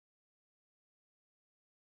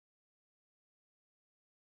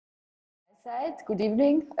side. Good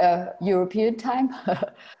evening, European time.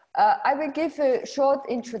 I will give a short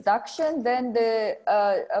introduction, then the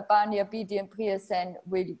Bani Abidi and Priya Sen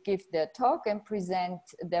will give their talk and present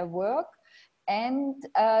their work. And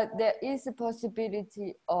there is a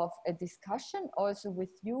possibility of a discussion also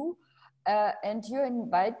with you. And you're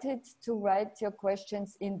invited to write your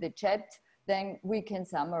questions in the chat, then we can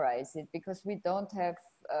summarize it, because we don't have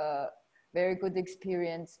very good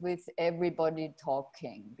experience with everybody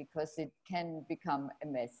talking, because it can become a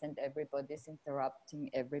mess and everybody's interrupting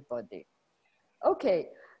everybody. Okay,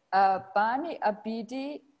 Bani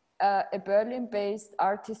Abidi, a Berlin-based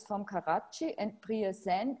artist from Karachi, and Priya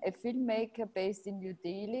Sen, a filmmaker based in New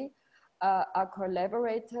Delhi, are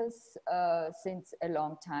collaborators since a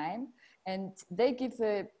long time. And they give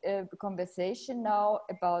a conversation now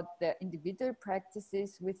about their individual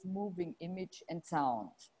practices with moving image and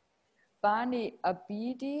sound. Bani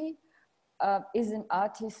Abidi is an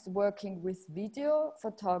artist working with video,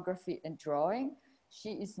 photography, and drawing.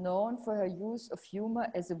 She is known for her use of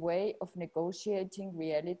humor as a way of negotiating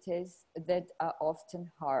realities that are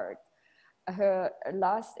often hard. Her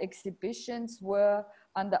last exhibitions were,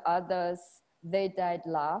 under others, They Died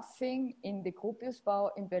Laughing in the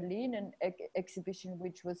Gropiusbau in Berlin, an exhibition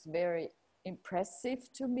which was very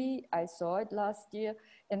impressive to me. I saw it last year.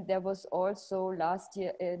 And there was also last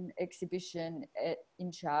year an exhibition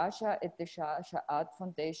in Sharjah at the Sharjah Art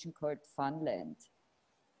Foundation called Funland.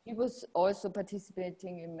 He was also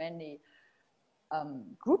participating in many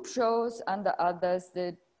group shows, under others,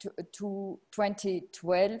 the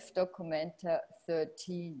 2012 documenta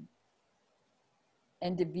 13.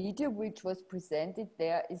 And the video which was presented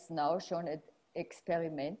there is now shown at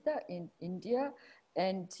Experimenta in India,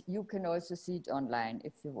 and you can also see it online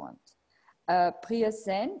if you want. Priya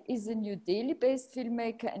Sen is a New Delhi-based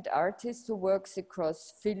filmmaker and artist who works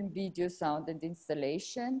across film, video, sound, and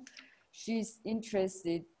installation. She's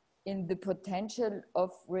interested in the potential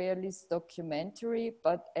of realist documentary,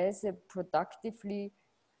 but as a productively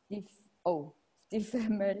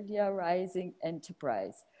defamiliarizing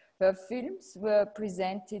enterprise. Her films were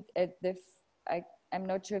presented at the, I'm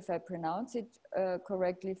not sure if I pronounce it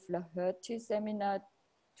correctly, Flaherty Seminar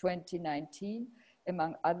 2019,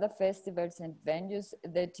 among other festivals and venues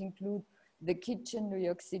that include the Kitchen, New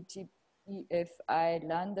York City, EFI,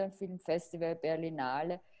 London Film Festival,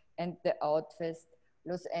 Berlinale, and the Outfest,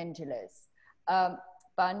 Los Angeles.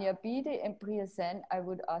 Bani Abidi and Priya Sen, I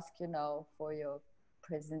would ask you now for your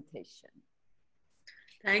presentation.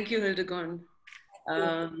 Thank you, Hildegund.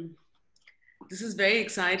 This is very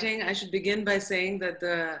exciting. I should begin by saying that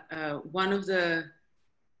one of the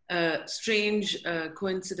strange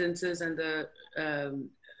coincidences and the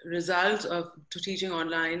result of teaching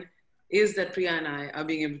online is that Priya and I are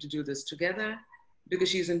being able to do this together, because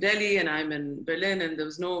she's in Delhi and I'm in Berlin, and there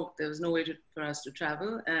was no way for us to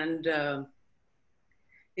travel. And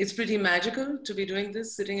it's pretty magical to be doing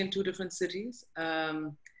this, sitting in two different cities.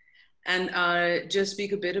 And I'll just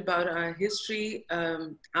speak a bit about our history.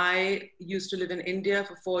 I used to live in India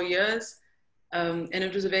for 4 years, and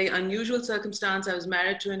it was a very unusual circumstance. I was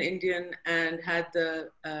married to an Indian and had the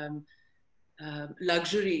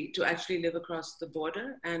luxury to actually live across the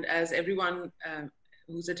border. And as everyone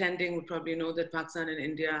who's attending would probably know, that Pakistan and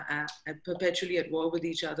India are perpetually at war with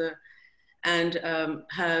each other, and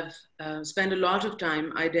have spent a lot of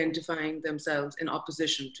time identifying themselves in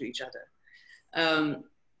opposition to each other.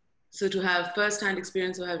 So to have first-hand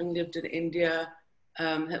experience of having lived in India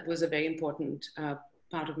was a very important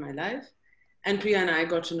part of my life. And Priya and I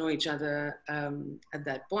got to know each other at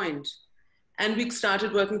that point. And we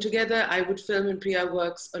started working together. I would film, and Priya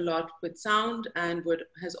works a lot with sound and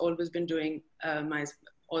has always been doing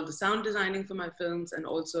all the sound designing for my films, and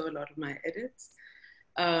also a lot of my edits.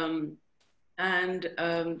 One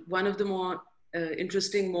of the more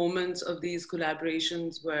interesting moments of these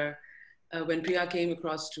collaborations were when Priya came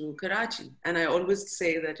across to Karachi. And I always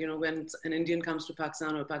say that, you know, when an Indian comes to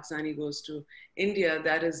Pakistan or a Pakistani goes to India,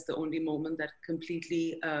 that is the only moment that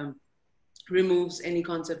completely removes any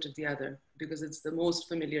concept of the other, because it's the most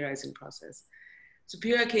familiarizing process. So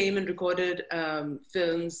Priya came and recorded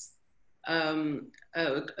films, a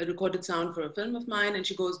recorded sound for a film of mine, and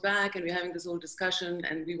she goes back and we're having this whole discussion,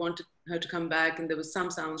 and we wanted her to come back, and there was some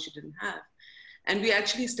sounds she didn't have. And we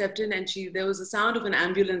actually stepped in, and there was a sound of an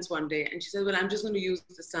ambulance one day, and she said, well, I'm just going to use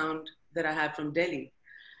the sound that I have from Delhi.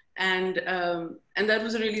 And that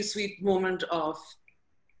was a really sweet moment of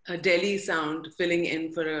a Delhi sound filling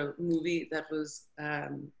in for a movie that was a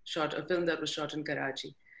film that was shot in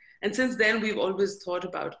Karachi. And since then, we've always thought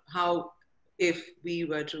about how, if we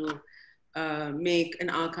were to make an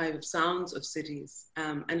archive of sounds of cities,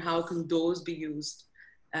 and how can those be used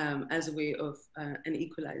as a way of an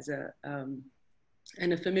equalizer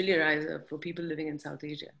and a familiarizer for people living in South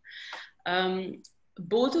Asia.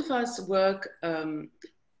 Both of us work, I'm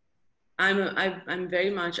very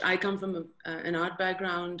much, I come from an art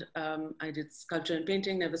background. I did sculpture and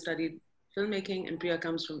painting, never studied filmmaking, and Priya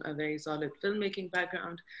comes from a very solid filmmaking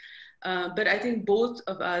background. But I think both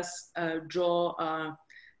of us draw our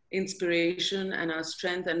inspiration and our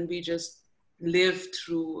strength, and we just live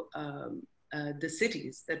through the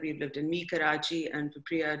cities that we've lived in, me, Karachi, and for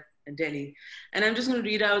Priya, Delhi. And I'm just going to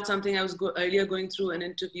read out something. I was earlier going through an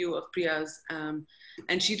interview of Priya's,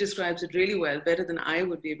 and she describes it really well, better than I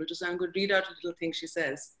would be able to. So I'm going to read out a little thing she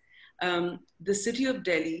says. The city of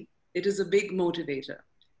Delhi, it is a big motivator.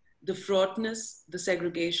 The fraughtness, the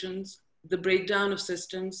segregations, the breakdown of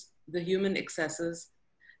systems, the human excesses,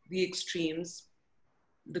 the extremes,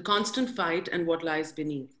 the constant fight and what lies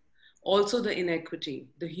beneath. Also the inequity,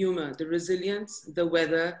 the humor, the resilience, the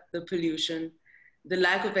weather, the pollution, the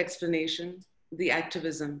lack of explanation, the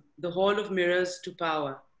activism, the hall of mirrors to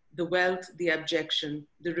power, the wealth, the abjection,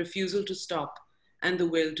 the refusal to stop, and the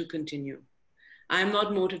will to continue. I am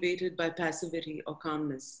not motivated by passivity or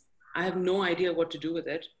calmness. I have no idea what to do with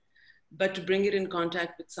it, but to bring it in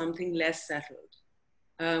contact with something less settled,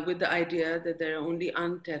 with the idea that there are only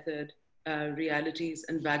untethered realities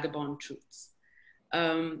and vagabond truths.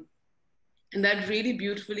 And that really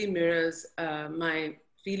beautifully mirrors my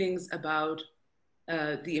feelings about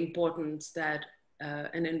the importance that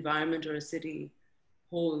an environment or a city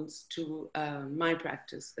holds to my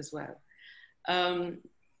practice as well.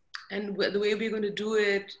 And the way we're going to do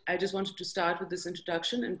it, I just wanted to start with this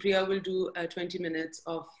introduction, and Priya will do 20 minutes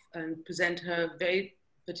of and present her very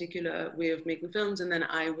particular way of making films, and then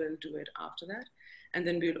I will do it after that, and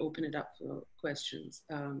then we'll open it up for questions.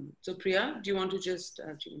 So Priya, do you want to just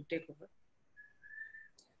take over?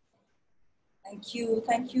 Thank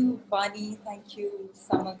you, Bani. Thank you,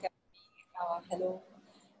 Summer. Hello.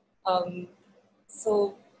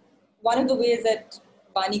 So one of the ways that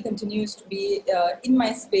Bani continues to be in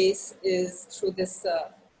my space is through this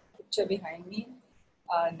picture behind me,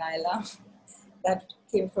 Naila, that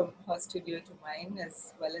came from her studio to mine,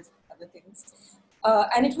 as well as other things.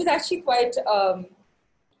 And it was actually quite a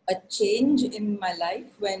change in my life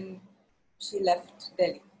when she left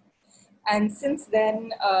Delhi. And since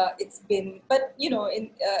then, it's been, but you know,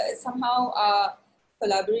 somehow our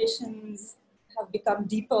collaborations have become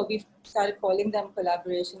deeper. We've started calling them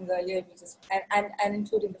collaborations earlier, it was just, and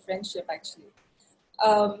including the friendship actually.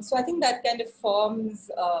 So I think that kind of forms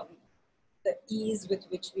the ease with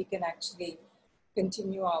which we can actually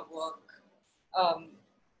continue our work.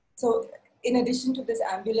 So in addition to this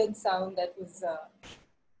ambulance sound that was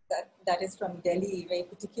that is from Delhi, very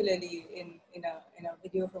particularly in a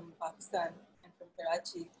video from Pakistan and from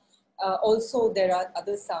Karachi. Also, there are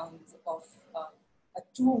other sounds of a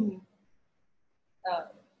tomb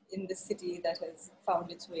in the city that has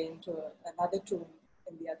found its way into another tomb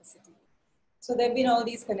in the other city. So there have been all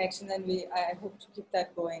these connections, and I hope to keep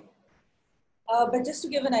that going. But just to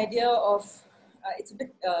give an idea of, it's a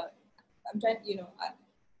bit, I'm trying, you know,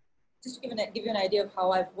 just to give you an idea of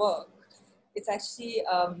how I've worked. It's actually,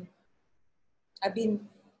 I've been,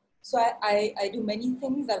 so I do many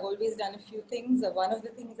things. I've always done a few things. One of the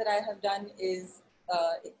things that I have done is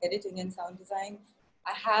editing and sound design.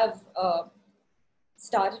 I have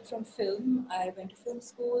started from film. I went to film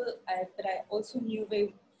school, but I also knew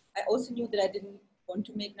that I didn't want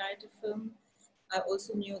to make narrative film. I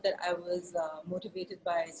also knew that I was motivated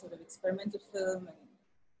by sort of experimental film and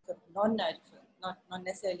sort of non-narrative film, not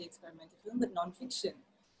necessarily experimental film, but non-fiction,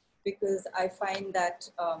 because I find that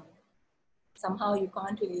somehow you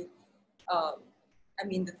can't really, I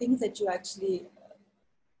mean, the things that you actually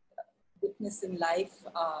witness in life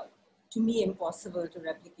are, to me, impossible to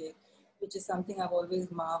replicate, which is something I've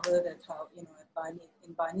always marveled at how, you know,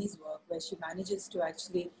 in Bani's work, where she manages to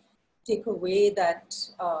actually take away that,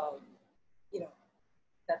 you know,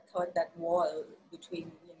 that wall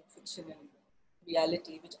between, you know, fiction and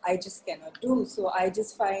reality, which I just cannot do. So I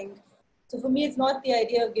just find, so for me, it's not the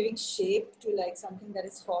idea of giving shape to like something that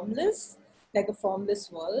is formless, like a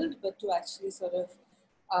formless world, but to actually sort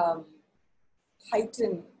of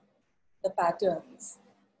heighten the patterns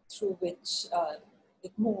through which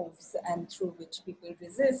it moves and through which people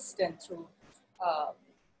resist and through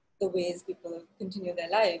the ways people continue their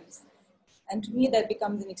lives. And to me, that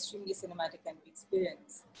becomes an extremely cinematic kind of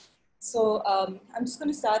experience. So I'm just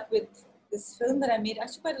going to start with this film that I made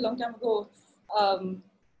actually quite a long time ago.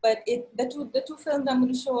 But the two films I'm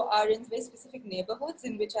going to show are in very specific neighborhoods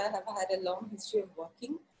in which I have had a long history of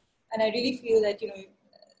working. And I really feel that, you know,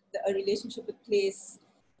 a relationship with place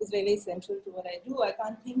is very, very central to what I do. I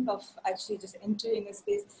can't think of actually just entering a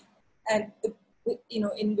space and, you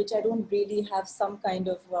know, in which I don't really have some kind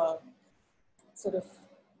of sort of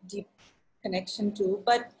deep connection to.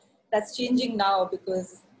 But that's changing now,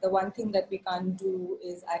 because the one thing that we can't do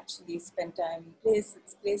is actually spend time in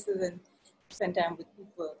places and spend time with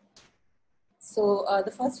people. So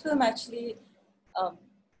the first film actually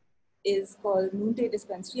is called Noonday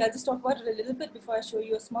Dispensary. I'll just talk about it a little bit before I show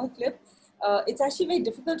you a small clip. It's actually very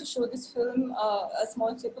difficult to show this film, a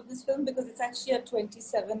small clip of this film, because it's actually a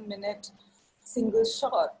 27-minute single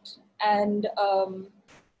shot. And,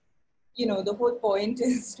 you know, the whole point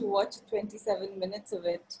is to watch 27 minutes of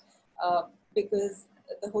it, because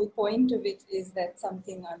the whole point of it is that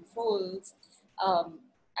something unfolds.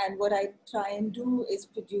 And what I try and do is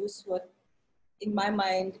produce what, in my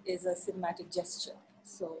mind, is a cinematic gesture.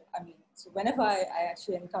 So, I mean, so whenever I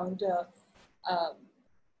actually encounter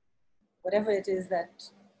whatever it is that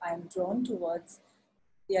I'm drawn towards,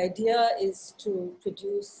 the idea is to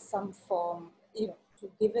produce some form, you know, to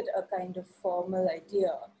give it a kind of formal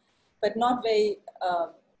idea, but not very,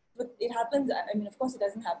 but it happens, I mean, of course, it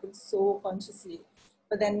doesn't happen so consciously.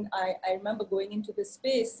 But then I remember going into this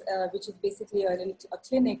space, which is basically a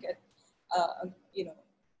clinic at, you know,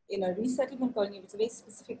 in a resettlement colony. It's a very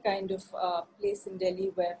specific kind of place in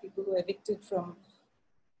Delhi where people who are evicted from,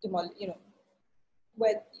 you know,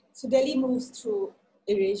 so Delhi moves through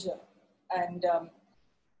erasure, and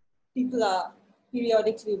people are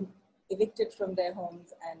periodically evicted from their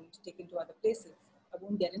homes and taken to other places. I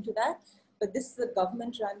won't get into that, but this is a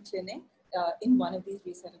government-run clinic in one of these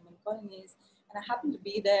resettlement colonies. And I happened to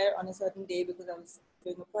be there on a certain day because I was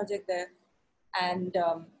doing a project there. And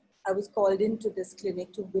I was called into this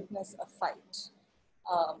clinic to witness a fight.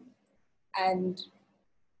 And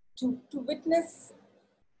to witness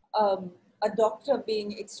a doctor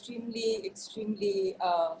being extremely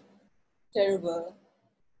terrible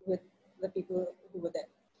with the people who were there.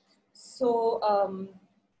 So,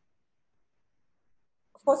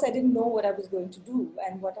 of course, I didn't know what I was going to do,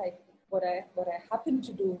 and what I happened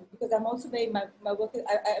to do, because I'm also very, my work is,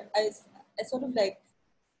 I sort of like,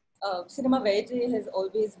 cinema verite has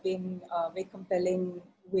always been a very compelling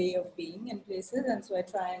way of being in places, and so I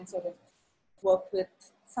try and sort of work with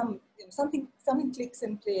something clicks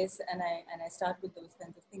in place, and I start with those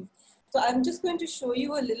kinds of things. So I'm just going to show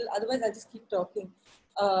you a little, otherwise I'll just keep talking.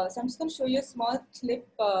 So I'm just going to show you a small clip,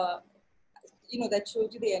 you know, that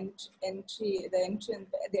showed you the entry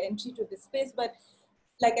to this space. But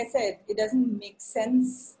like I said, it doesn't make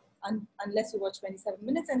sense unless you watch 27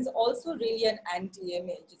 minutes, and it's also really an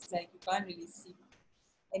anti-image. It's like you can't really see.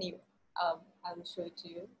 Anyway, I will show it to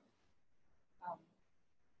you.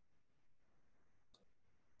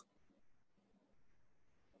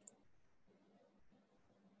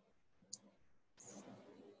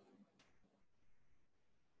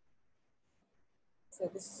 So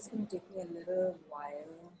this is just going to take me a little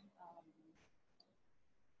while.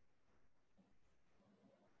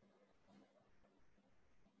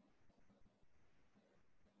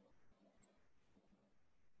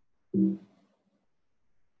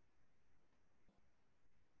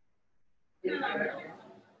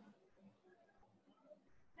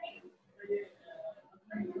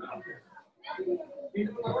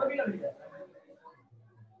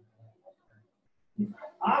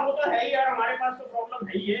 हाँ वो तो है ही यार, हमारे पास तो problem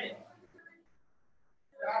है ही है।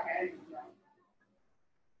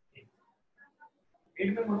 पेट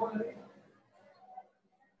में मनोर लगे।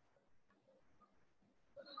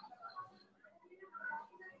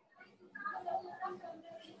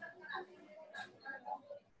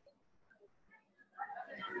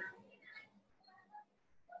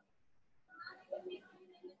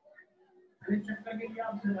 चक्कर के लिए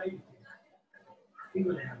आप दवाई ठीक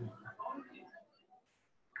हो जाएगा।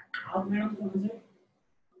 आप मैडम को मुझे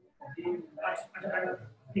अच्छा ठीक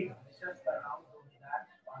है, रिसर्च कर रहा हूँ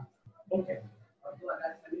 2005 ओके। और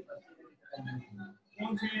 2000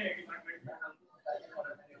 कौन से डिपार्टमेंट में एजुकेशन का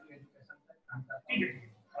काम करता हूँ? ठीक है,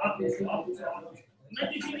 आप मैं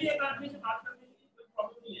किसी भी एक आदमी से बात करने की कोई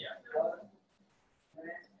प्रॉब्लम नहीं है यार।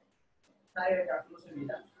 मैं सारे डॉक्टरों से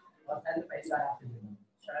मिला और पहले पहली बार आपसे मिला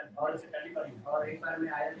शायद, और इससे पहली बार, और एक बार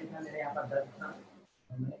मैं आया देखा मेरे यहाँ पर दर्द था,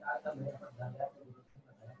 मैंने कहा था मेरे पास दर्द है,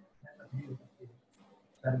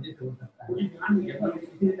 सर्दी से हो सकता है, इसी तरीके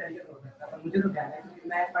से हो सकता है, पर मुझे तो ध्यान है क्योंकि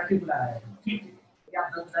मैं पर्टिकुलर आया हूँ। ठीक है, आप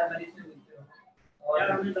 10,000 मरीज से मिलते हो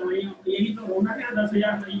और हमने दवाई यही तो होना है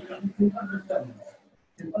 10,000 मरीज का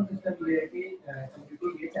सिंपल सिस्टम ये है कि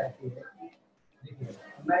कम्युनिटी ये चाहती है कि देखिए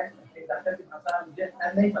मैं एक डॉक्टर की भाषा मुझे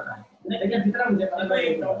नहीं पता है, लेकिन जितना मुझे पता है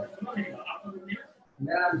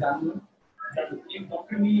मेरा नाम जानू, एक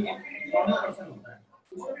डॉक्टर भी एक नॉर्मल पर्सन होता है,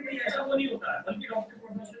 उसको नहीं ऐसा वो नहीं होता है, बल्कि डॉक्टर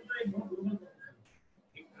प्रोफेशन तो एक बहुत ग्लोबल प्रोफेशन है.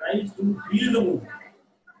 It tries to heal the wound,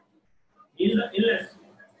 heal the illness.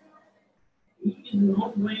 He is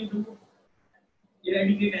not going to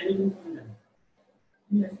eradicate anything from them.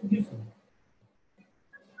 He has to give something,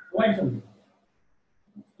 provide something.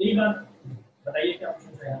 एक बात बताइए क्या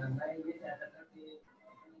पूछ रहे हैं? मैं ये चाहता था कि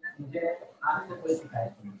मुझे आपसे कोई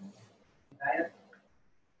शिकायत नहीं है. शिकायत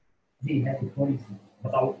जी है थोड़ी सी.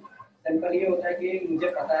 बताओ. सिंपल ये होता है कि मुझे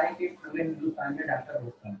पता है कि पूरे हिंदुस्तान में डॉक्टर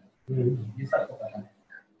होता है, ये सबको पता है.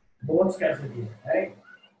 बहुत स्कैर्सिटी है, राइट?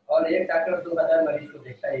 और एक डॉक्टर 2000 मरीज को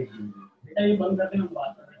देखता है एक दिन में. बेटा ये बंद करके हम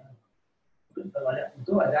बात कर रहे हैं.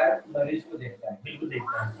 2000 मरीज को देखता है. बिल्कुल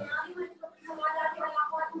देखता है.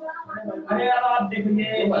 अरे यार आप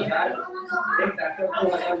देखिए 2000 एक डॉक्टर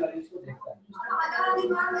 2000 मरीज को देखता है.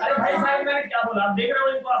 अरे भाई साहब मैंने क्या बोला? आप देख रहे हो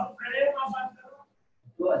इनको, आपको खड़े हो आप बात करो.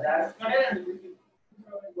 2000 खड़े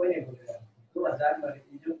कोई नहीं बोलेगा. 2000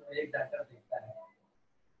 मरीजों को एक डॉक्टर देखता है.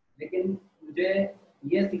 लेकिन मुझे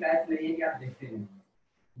ये शिकायत नहीं है कि आप देखते नहीं.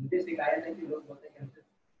 मुझे शिकायत है कि लोग बोलते हैं कि हमसे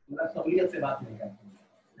मतलब सहूलियत से बात नहीं करते.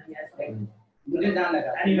 मुझे जान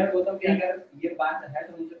लगा. मैं बोलता हूँ कि अगर ये बात है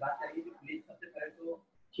तो मुझे बात चाहिए कि प्लीज सबसे पहले तो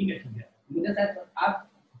ठीक है. मुझे शायद आप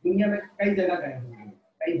दुनिया में कई जगह गए होंगे,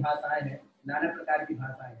 कई भाषाएं हैं, नाना प्रकार की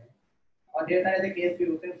भाषाएं हैं, और ढेर सारे ऐसे केस भी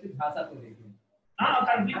होते हैं सिर्फ भाषा को लेकर. हाँ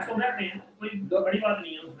कन्फ्लिक्ट हो जाते हैं, कोई बड़ी बात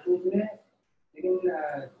नहीं है उसमें. लेकिन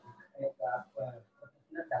एक आप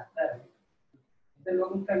प्रोफेशनल डॉक्टर है, जैसे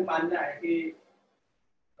लोगों का मानना है कि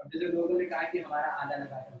जैसे लोगों ने कहा कि हमारा आला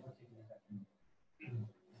लगा कर हमको सीखना चाहते हैं,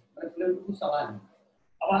 मतलब कुछ सवाल है.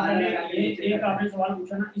 अब आपने एक आपने सवाल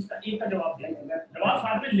पूछा ना, इसका एक का जवाब दे. जवाब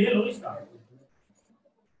साथ में ले लो इसका.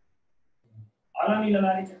 आला नहीं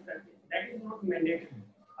लगा रही चेक करके, दैट इज नॉट मैंडेटरी.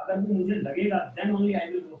 अगर वो मुझे लगेगा then only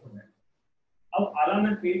I will go for that. अब आला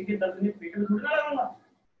मैं पेट के दर्द में पेट में थोड़ी ना लगाऊंगा.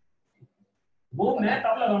 वो मैं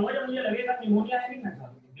तब लगाऊंगा जब मुझे लगेगा निमोनिया है. नहीं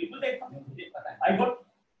मैं बिल्कुल देखता हूं, मुझे पता है. I got.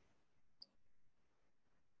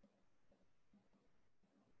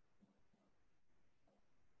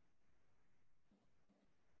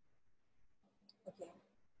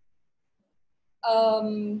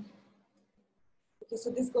 Okay, so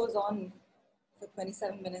this goes on for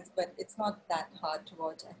 27 minutes, but it's not that hard to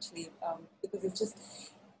watch actually, because it's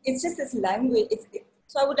just this language.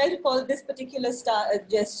 So I would like to call this particular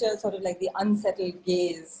gesture sort of like the unsettled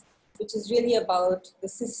gaze, which is really about the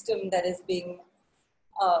system that is being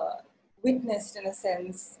witnessed in a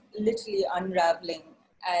sense, literally unraveling,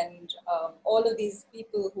 and all of these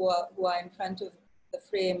people who are in front of the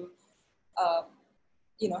frame,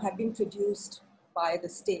 have been produced by the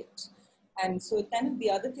state. And so kind of the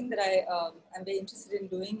other thing that I'm very interested in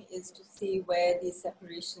doing is to see where these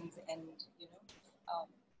separations end,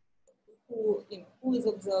 who is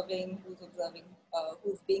observing,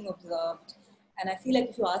 who's being observed. And I feel like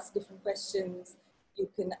if you ask different questions, you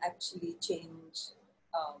can actually change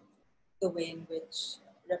the way in which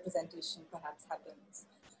representation perhaps happens.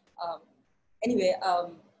 Anyway,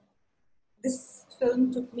 this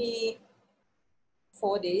film took me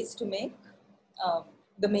 4 days to make.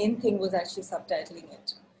 The main thing was actually subtitling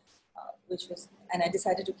it, and I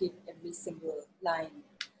decided to keep every single line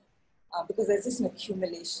because there's just an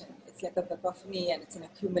accumulation. It's like a cacophony and it's an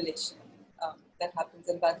accumulation that happens.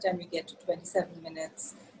 And by the time you get to 27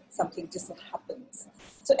 minutes, something just happens.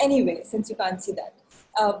 So anyway, since you can't see that,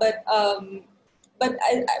 but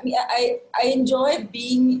I enjoy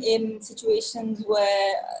being in situations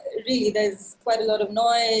where really there's quite a lot of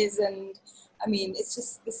noise, and I mean, it's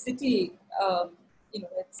just the city,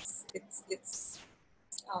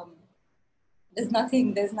 there's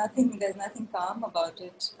nothing calm about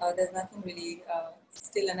it. There's nothing really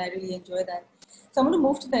still, and I really enjoy that. So I'm going to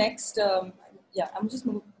move to the next, I'm just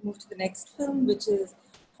move to the next film, which is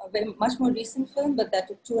a very much more recent film, but that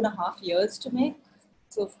took 2.5 years to make.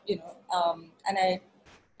 So, and I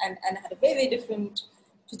had a very, very different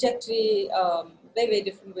trajectory, very, very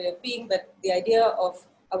different way of being, but the idea of,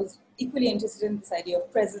 I was equally interested in this idea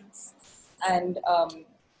of presence and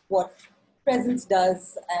what presence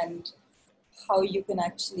does and how you can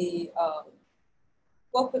actually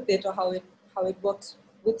work with it, or how it works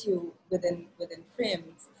with you within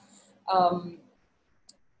frames.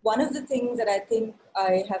 One of the things that I think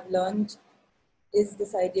I have learned is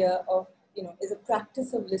this idea of, is a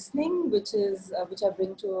practice of listening, which I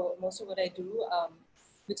bring to most of what I do,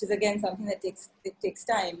 which is again something that takes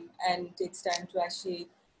time, and takes time to actually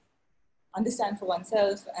understand for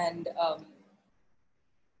oneself, and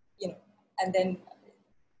and then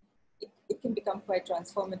it can become quite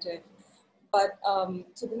transformative. But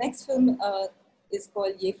so the next film is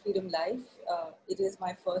called Ye Freedom Life. It is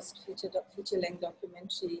my first feature-length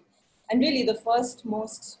documentary, and really the first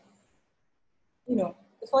most you know,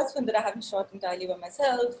 the first film that I haven't shot entirely by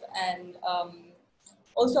myself, and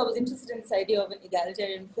also I was interested in this idea of an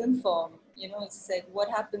egalitarian film form. You know, it's like what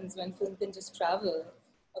happens when film can just travel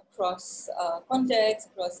across context,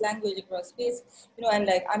 across language, across space, you know, and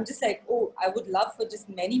like, I'm just like, oh, I would love for just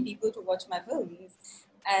many people to watch my films.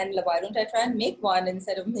 And like, why don't I try and make one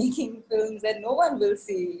instead of making films that no one will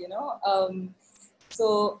see, you know?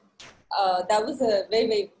 So that was a very,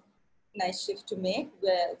 very nice shift to make,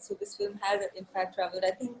 where, so this film has in fact traveled.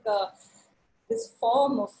 I think this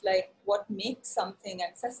form of like what makes something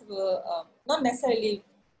accessible, not necessarily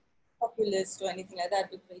populist or anything like that,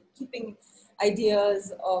 but like keeping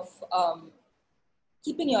ideas of,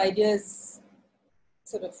 keeping your ideas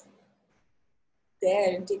sort of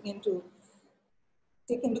there and take into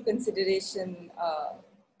consideration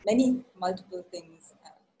many multiple things.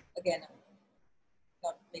 Again, I'm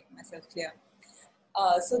not making myself clear.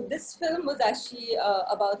 So this film was actually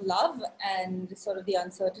about love and sort of the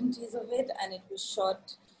uncertainties of it, and it was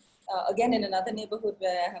shot again in another neighborhood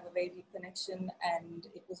where I have a very deep connection, and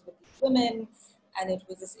it was with these women, and it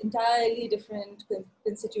was this entirely different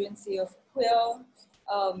constituency of queer,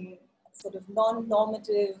 sort of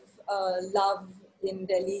non-normative love in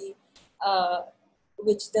Delhi,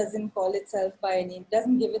 which doesn't call itself by a name,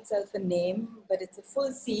 doesn't give itself a name, but it's a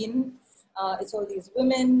full scene. It's all these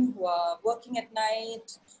women who are working at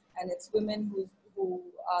night, and it's women who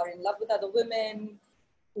are in love with other women,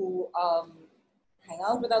 who hang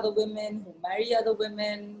out with other women, who marry other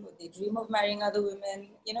women, they dream of marrying other women,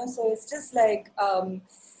 you know. So it's just like, and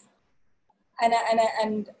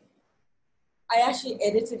I actually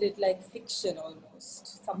edited it like fiction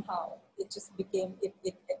almost somehow. It just became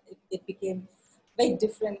it became very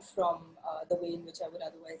different from the way in which I would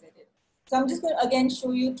otherwise edit. So I'm just going to again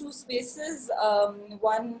show you two spaces.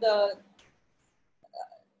 One,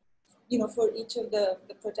 you know, for each of the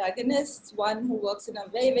protagonists, one who works in a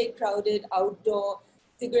very, very crowded outdoor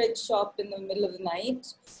cigarette shop in the middle of the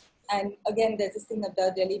night. And again, there's this thing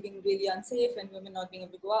about Delhi being really unsafe and women not being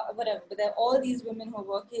able to go out, whatever. But there are all these women who are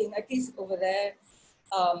working, at least over there.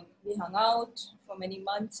 We hung out for many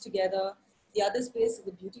months together. The other space is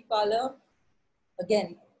a beauty parlor.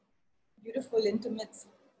 Again, beautiful, intimate,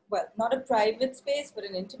 well, not a private space, but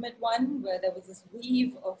an intimate one where there was this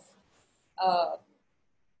weave of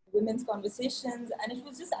women's conversations, and it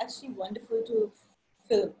was just actually wonderful to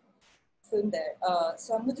film there.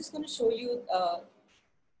 So I'm just going to show you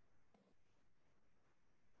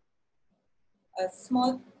a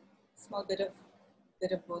small bit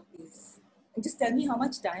of both these. And just tell me how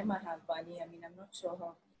much time I have, Bani. I mean, I'm not sure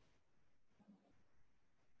how.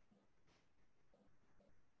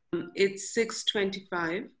 It's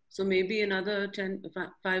 6:25, so maybe another 10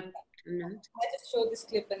 minutes. I'll just show this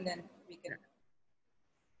clip and then we can.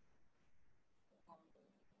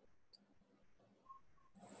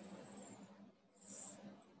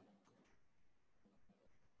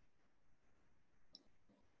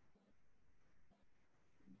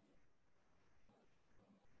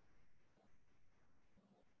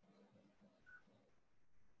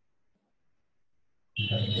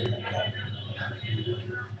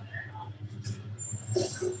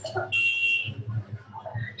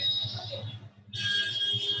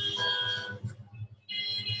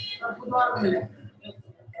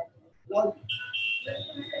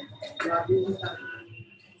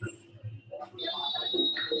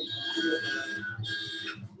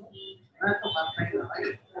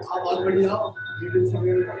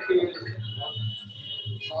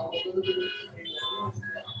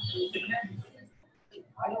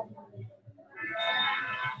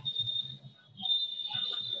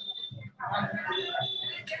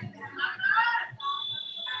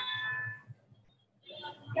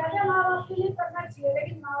 क्या माँ बाप के लिए करना चाहिए,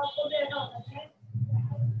 लेकिन माँ बाप को भी ऐसा होना चाहिए।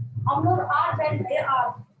 हम लोग 8 बैठ गए,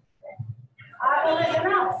 8 में से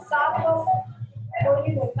ना 7 लोग कोई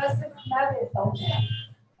नहीं देता, सिर्फ मैं देता हूँ,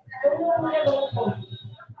 तो वो मुझे बहुत बोलती,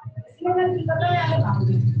 इसलिए मैं दिक्कत में आने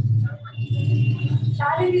मांगती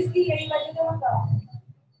शादी इसकी यही वजह से होता है।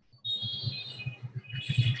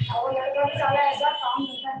 और लड़का साला ऐसा काम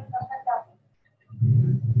करता नहीं करता चाहता,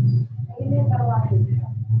 नहीं करवा देता,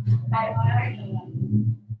 टाइम आया ही नहीं।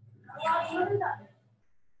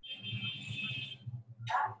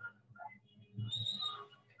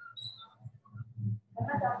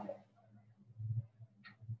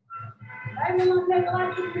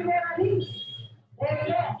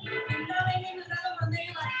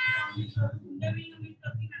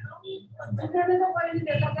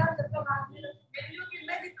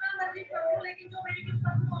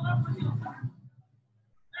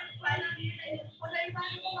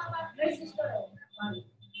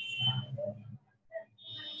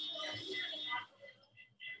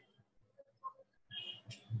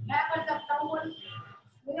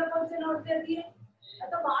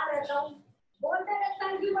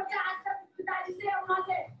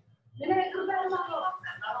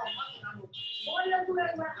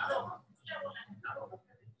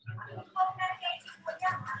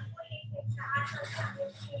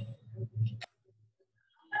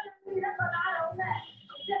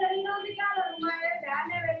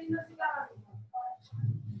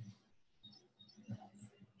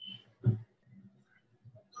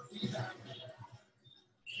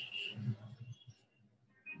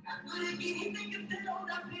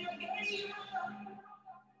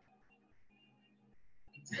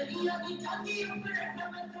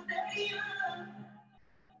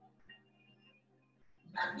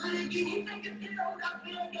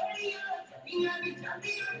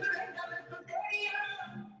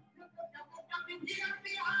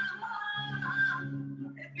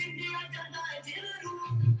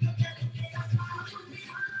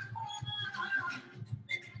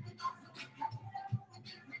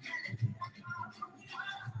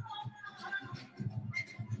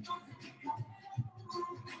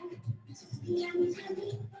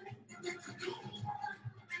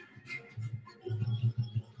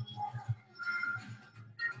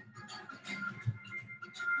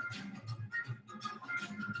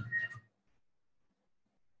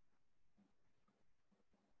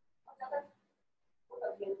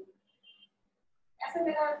 ऐसे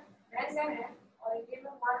मेरा रहन सहन है और ये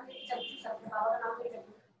मैं मान लेके चलती सबके बाबा का नाम लेके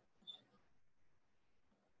चलती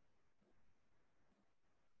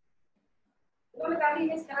तो मैं काफी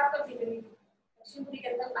इमेज खराब कर दी मेरी लक्ष्मीपुरी के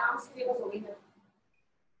अंदर नाम से फेमस हो गई है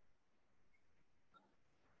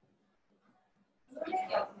इन्होंने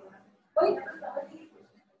क्या कोई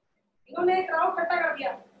इन्होंने क्राउड इकट्ठा कर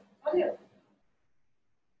दिया समझ रहे हो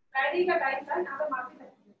फ्राइडे का टाइम था यहाँ पे मार्केट है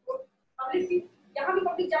पब्लिक थी यहाँ भी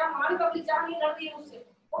पब्लिक जहाँ वहाँ भी पब्लिक जहाँ नहीं लड़ रही है उससे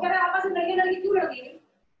वो कह रहे हैं आपस में लड़की क्यों लड़ रही है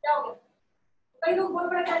क्या हो गया कई लोग बोल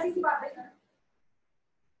पड़े ऐसी सी बात है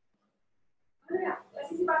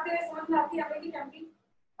ऐसी सी बातें समझ में आती है हमें की फैमिली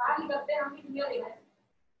बाहर निकलते हैं हम भी दुनिया देख रहे हैं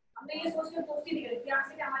हमने ये सोच कर दोस्ती नहीं करी थी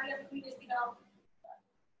आपसे कि हमारी अपनी बेइज्जती कराओ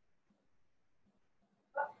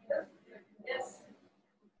यस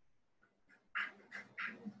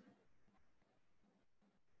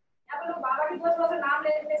यहाँ पे लोग बाबा की बहुत थोड़ा नाम ले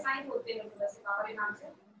लेते साइन होते हैं वैसे बाबा के नाम से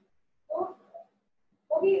तो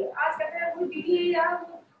वो भी आज कहते हैं कोई दीदी है यार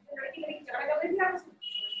वो लड़की लड़की झगड़ा कर रही थी आपस में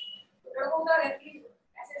तो लड़कों का रहती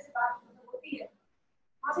ऐसे ऐसे बात होती है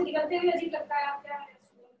वहाँ से निकलते हुए अजीब लगता है आप क्या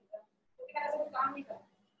क्योंकि मैं ऐसा कोई काम नहीं करता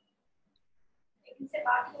लेकिन से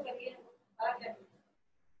बात ही तो करिए अलग क्या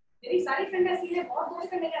मेरी सारी फ्रेंड ऐसी है बहुत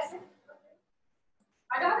दोस्त है मेरे ऐसे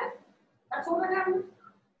आ जाओ मैं छोड़ रहा हूँ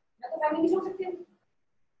मैं तो फैमिली नहीं छोड़ सकती हूँ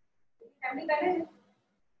फैमिली पहले है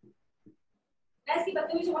मैं इसकी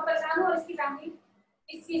बदतमीजी से बहुत परेशान हूँ और इसकी फैमिली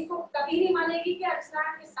इस चीज को कभी नहीं मानेगी कि अर्चना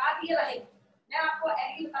के साथ ये रहेगी मैं आपको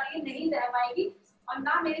एग्री बता रही नहीं रह पाएगी और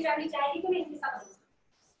ना मेरी फैमिली चाहेगी कि मैं इसके साथ रहूं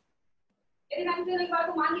मेरी फैमिली तो एक बार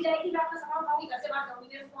तो मान ही जाएगी मैं अपना सामान उठाऊंगी घर से बाहर जाऊंगी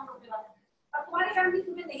मेरे फोन रोकने वाला और तुम्हारी फैमिली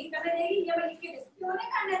तुम्हें नहीं करने देगी या मैं लिख के क्यों नहीं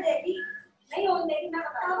करने देगी नहीं होने देगी मैं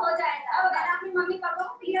बता हो जाएगा और मैंने अपनी मम्मी पापा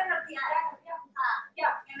को क्लियर कर दिया है क्या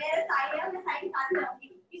मेरे साई है मैं साई के साथ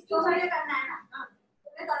रहूंगी इसको सारे करना है ना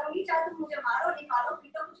मैं करूंगी चाहे तुम मुझे मारो निकालो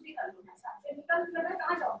पीटो कुछ भी कर लो निकल मैं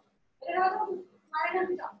कहाँ जाऊँ मेरे घर तो तुम्हारे घर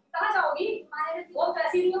भी जाऊँ कहाँ जाओगी हमारे घर वो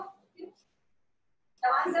पैसे नहीं हो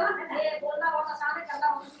जवान जवान ये बोलना बहुत आसान है करना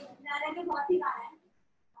बहुत मुश्किल है मैंने भी बहुत ही कहा है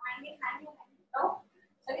खाएंगे खाएंगे तो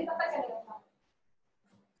सभी कब तक चलेगा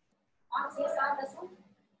 5 6 7 10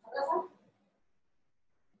 15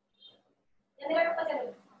 ये मेरा कब तक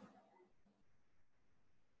चलेगा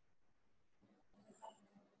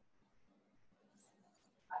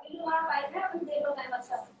अभी तुम्हारा पाइप है अपन देख लो टाइम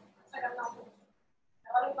अच्छा करना हो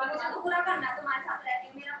और मुझे तो पूरा करना है तुम्हारे साथ रह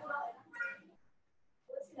के मेरा पूरा होगा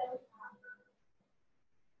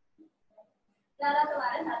ज़्यादा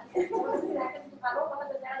तुम्हारे साथ रह के तुम्हारा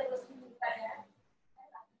बहुत ज़्यादा दोस्ती मिलता है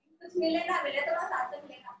कुछ मिलेगा मिले तो साथ में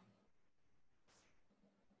मिलेगा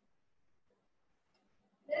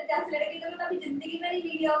मेरे 10 लड़की तो कभी जिंदगी में नहीं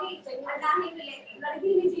मिली होगी और ना ही मिलेगी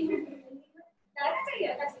लड़की नहीं चाहिए लड़का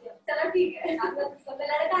चाहिए क्या चाहिए चलो ठीक है सब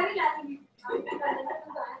लड़का भी ला दूंगी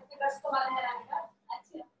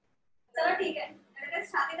अच्छा चलो ठीक है मेरे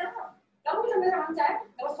शादी करो करूँगी मेरा मन चाहे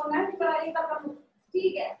अगर सुनना है तो ये तब करूँ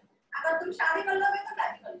ठीक है अगर तुम शादी कर लोगे तो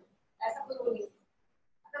शादी कर लो ऐसा कोई रूल नहीं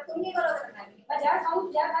अगर तुम नहीं करोगे तो मैं जहाँ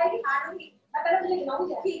खाऊँ जहाँ खाएगी खा लूंगी मैं पहले तुझे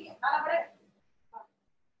खिलाऊंगी ठीक है खाना पड़ेगा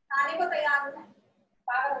खाने को तैयार हूँ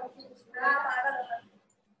पागल पागल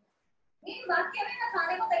नहीं बात क्या है ना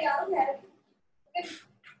खाने को तैयार हूँ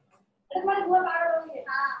तुम्हारी बुआ पागल होगी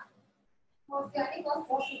हाँ यानी बहुत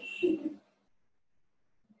खुशी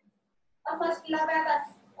अब फर्स्ट क्लब है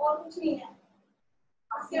बस और कुछ नहीं है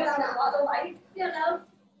उसके अलावा तो भाई इसके अलावा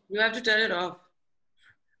You have to turn it off.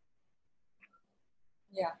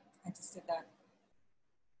 Yeah, I just did that.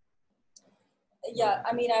 Yeah,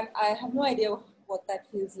 I mean, I have no idea what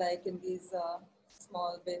that feels like in these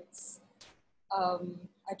small bits.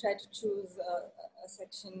 I tried to choose a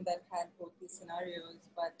section that had both these scenarios,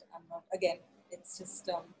 but I'm not, again, it's just,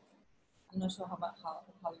 I'm not sure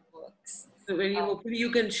how it works. So when you, hopefully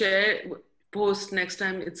you can share, post next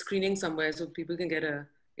time it's screening somewhere so people can get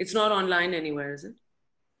it's not online anywhere, is it?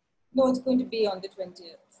 No, it's going to be on the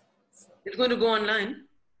 20th. So. It's going to go online?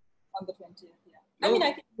 On the 20th, yeah. I mean,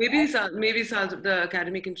 I can, maybe the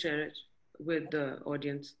Academy can share it with the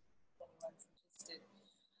audience.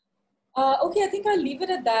 Okay, I think I'll leave it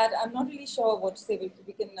at that. I'm not really sure what to say.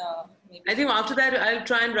 We can maybe. I think after that, I'll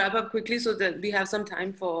try and wrap up quickly so that we have some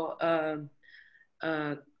time for a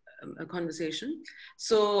conversation.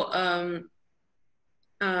 So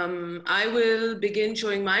I will begin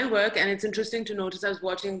showing my work, and it's interesting to notice. I was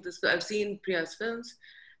watching this. I've seen Priya's films,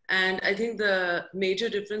 and I think the major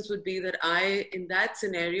difference would be that in that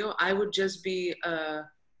scenario, I would just be a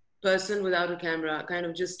person without a camera, kind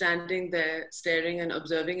of just standing there, staring and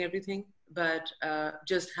observing everything, but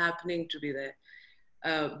just happening to be there.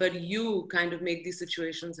 But you kind of make these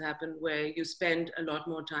situations happen where you spend a lot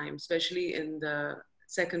more time, especially in the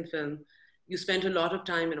second film. You spent a lot of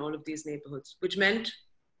time in all of these neighborhoods, which meant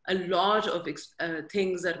a lot of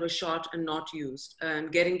things that were shot and not used,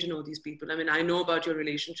 and getting to know these people. I mean, I know about your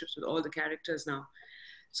relationships with all the characters now.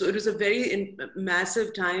 So it was a very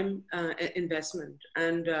massive time investment.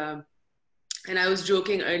 And I was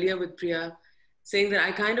joking earlier with Priya, saying that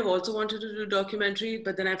I kind of also wanted to do a documentary,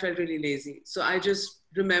 but then I felt really lazy. So I just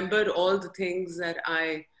remembered all the things that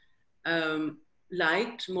I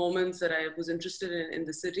liked, moments that I was interested in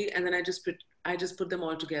the city. And then I just put them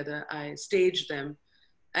all together. I staged them.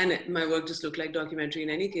 And my work just looked like documentary in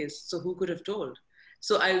any case. So who could have told?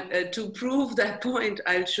 So to prove that point,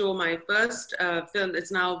 I'll show my first film.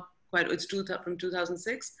 It's now it's from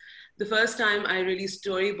 2006. The first time I really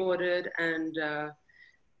storyboarded and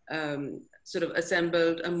sort of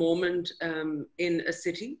assembled a moment in a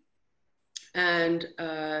city. And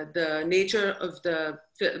the nature of the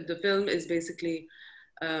film is basically,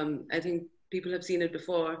 I think people have seen it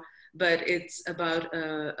before, but it's about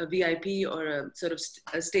a VIP or a sort of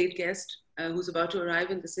a state guest who's about to arrive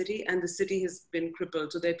in the city, and the city has been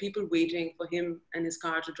crippled. So there are people waiting for him and his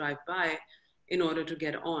car to drive by in order to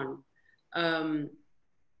get on.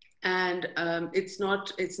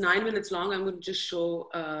 It's 9 minutes long. I'm going to just show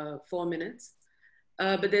 4 minutes.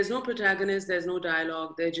 But there's no protagonist, there's no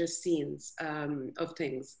dialogue, they're just scenes of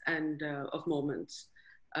things and of moments.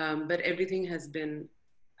 But everything has been,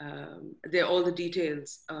 they're all the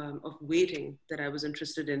details of waiting that I was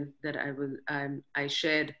interested in, that I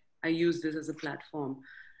shared. I use this as a platform.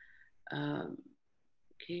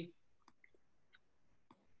 Okay.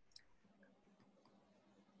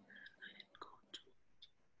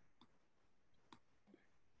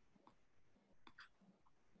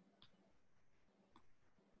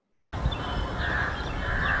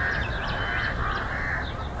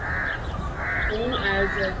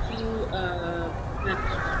 As a few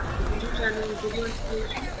channel video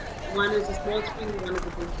installation. One is a small screen, one is a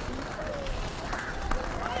big screen.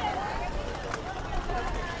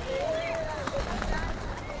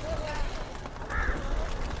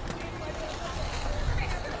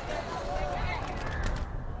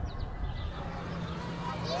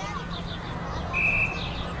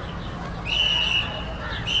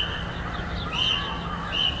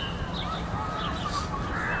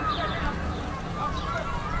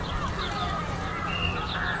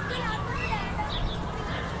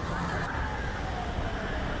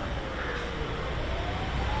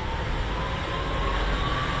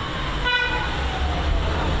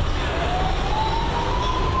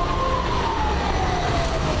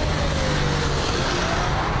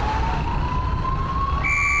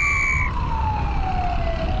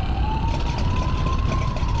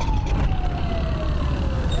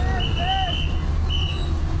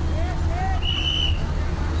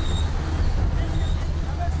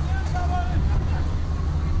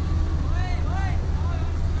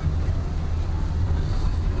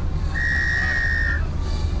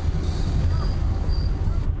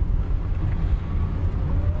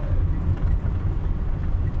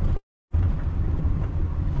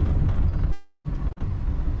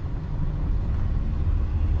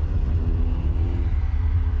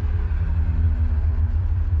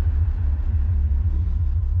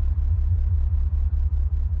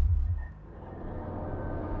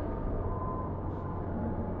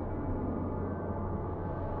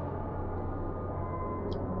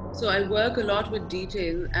 So I work a lot with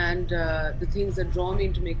detail, and the things that draw me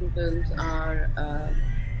into making films are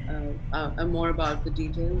more about the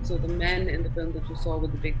detail. So the men in the film that you saw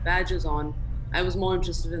with the big badges on, I was more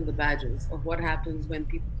interested in the badges of what happens when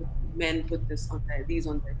men put these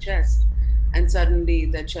on their chest, and suddenly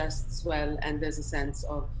their chests swell and there's a sense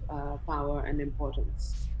of power and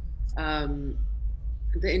importance. The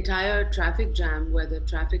entire traffic jam where the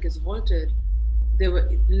traffic is halted, there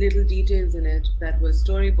were little details in it that was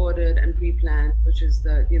storyboarded and pre-planned, which is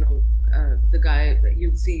the guy that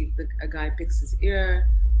you'd see, a guy picks his ear,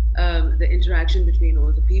 the interaction between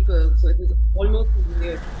all the people. So it was almost a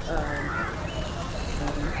way of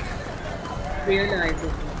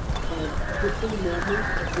realizing different moments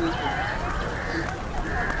of waiting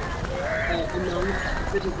amongst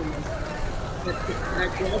citizens that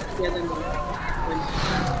brought together when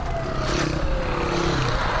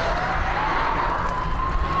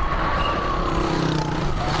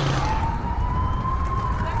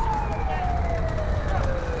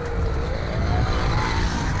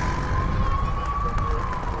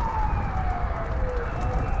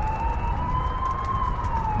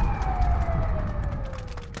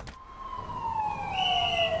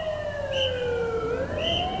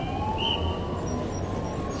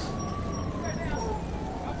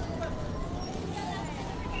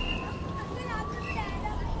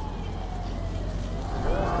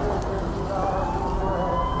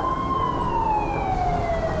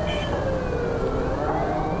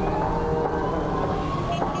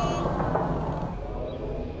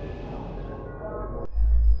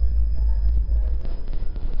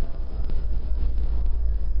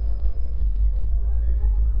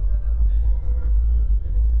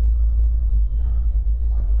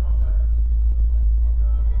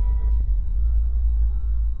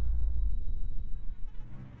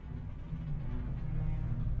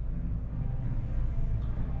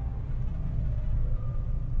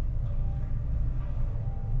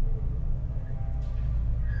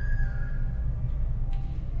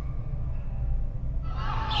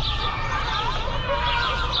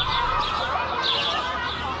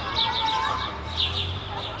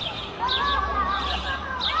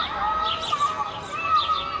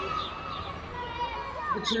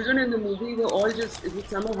the children in the movie were all just, it was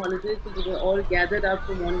summer holidays, so they were all gathered up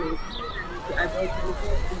from one neighborhood, and I bought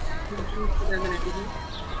uniforms and institutions for them and everything.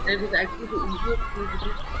 And it was actually the easiest thing to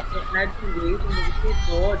do. They had to wait, and they were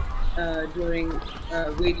so bored during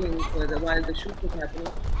waiting for while the shoot was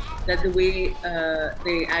happening, that the way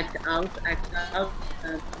they act out, my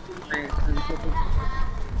purpose.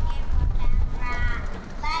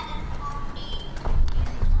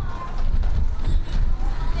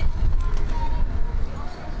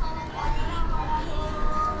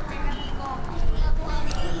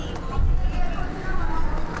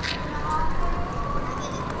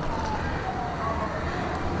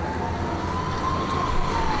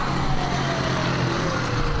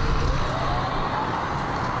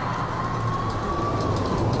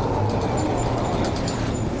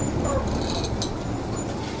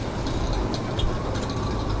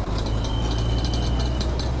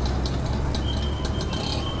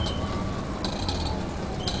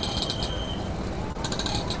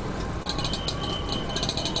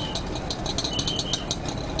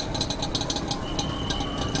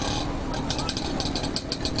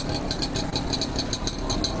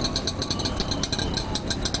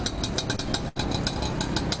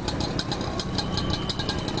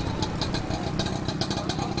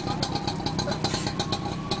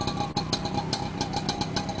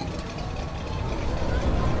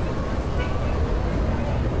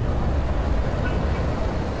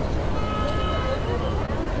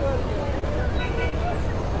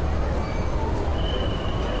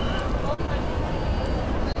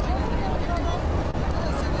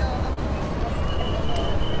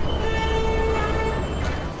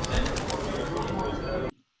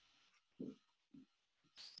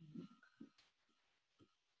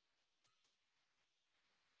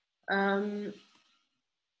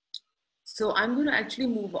 So I'm going to actually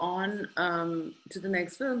move on to the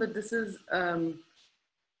next film, but this is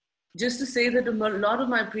just to say that a lot of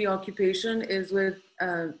my preoccupation is with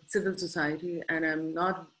civil society, and I'm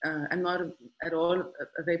not at all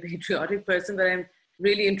a very patriotic person, but I'm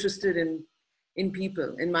really interested in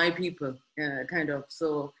people, in my people, kind of.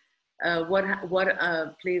 So what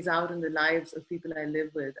plays out in the lives of people I live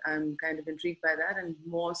with, I'm kind of intrigued by that, and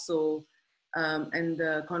more so and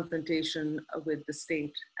the confrontation with the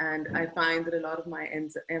state. And I find that a lot of my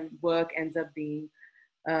work ends up being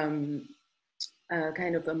kind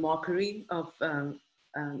of a mockery of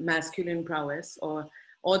masculine prowess, or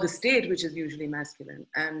the state, which is usually masculine.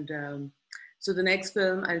 And so the next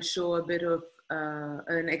film, I'll show a bit of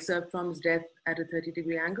an excerpt from his Death at a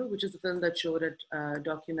 30-Degree Angle, which is a film that showed at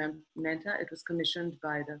Documenta. It was commissioned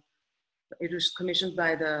by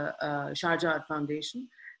the Sharjah Art Foundation.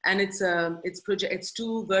 And it's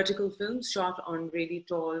two vertical films shot on really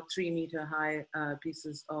tall, 3-meter high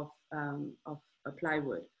pieces of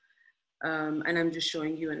plywood. And I'm just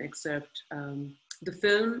showing you an excerpt. The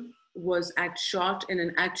film was shot in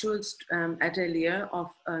an actual atelier of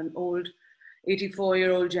an old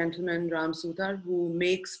 84-year-old gentleman, Ram Sutar, who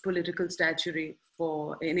makes political statuary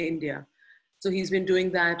in India. So he's been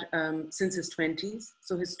doing that since his 20s.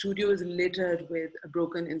 So his studio is littered with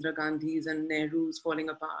broken Indira Gandhis and Nehrus falling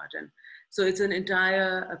apart. And so it's an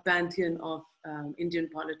entire pantheon of Indian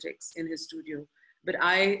politics in his studio. But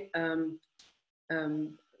I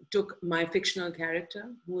took my fictional character,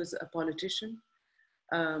 who is a politician,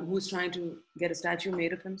 who's trying to get a statue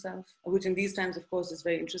made of himself, which in these times, of course, is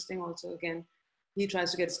very interesting also. Again, he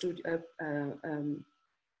tries to get a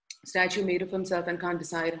statue made of himself and can't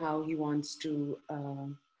decide how he wants to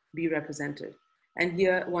be represented. And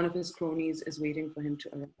here, one of his cronies is waiting for him to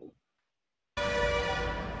arrive.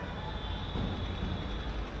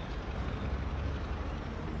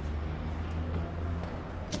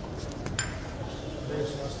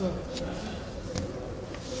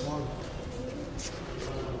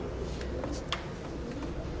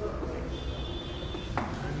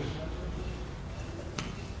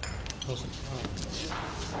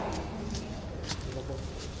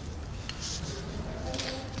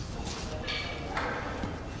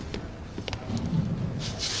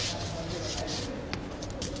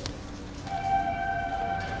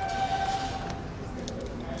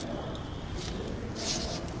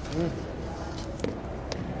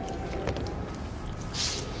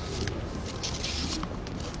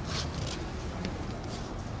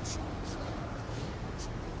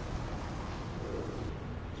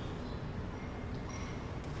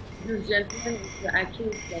 This gentleman is the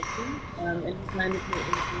actual person, and he's kind of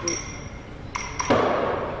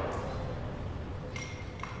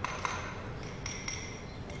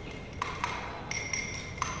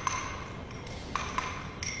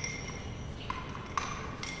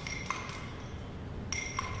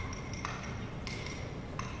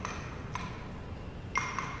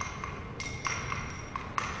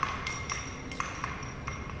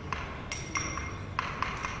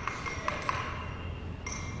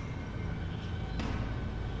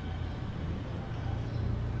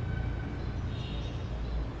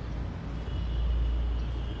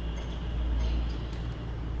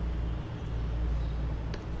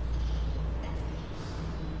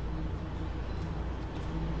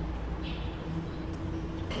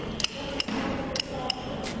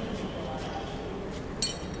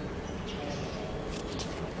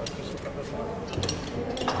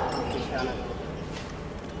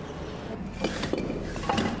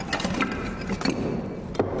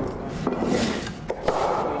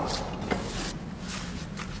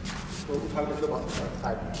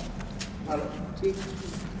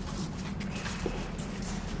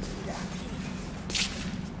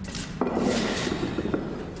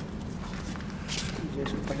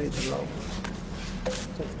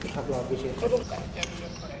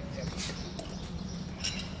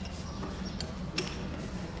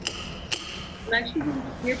I'm actually going to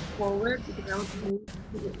skip forward because I want to move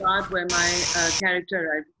to the part where my character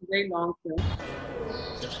arrives. It's a very long film.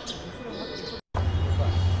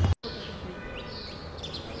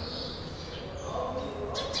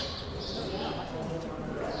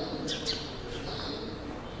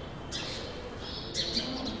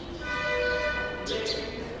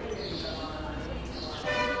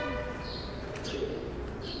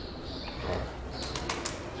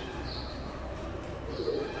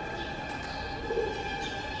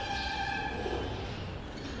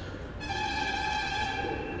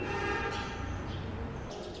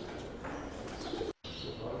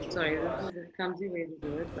 Sorry, this is a clumsy way to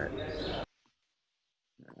do it, but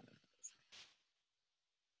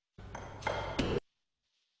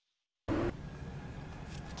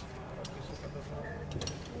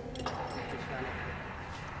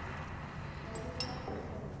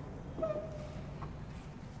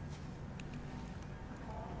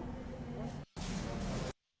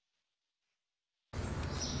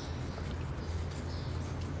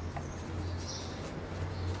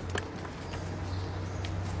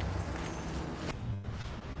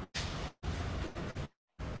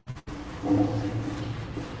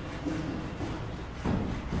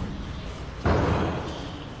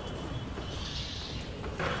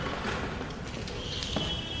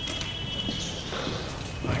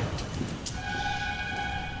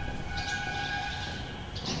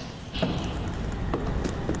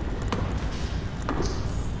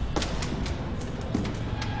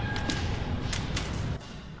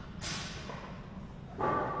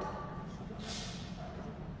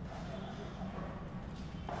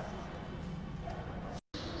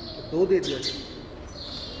दो दे दिया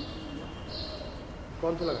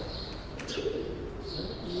कौन सा लगा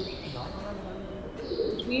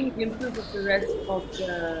between glimpses of the rest of the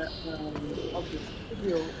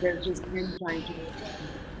studio, there's just him trying to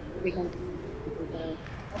take on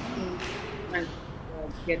trying to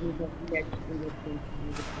get himself reaction in this thing.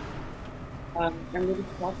 I'm going to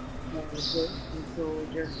stop this, and so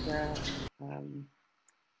just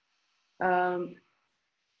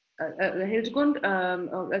Hildegund,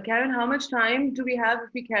 Karen, how much time do we have if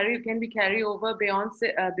we carry? Can we carry over beyond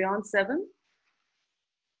 7?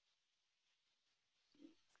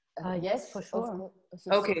 Yes, for sure.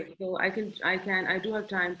 Okay, so I do have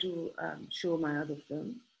time to show my other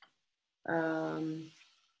film.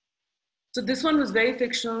 So this one was very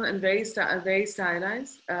fictional and very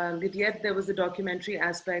stylized, but yet there was a documentary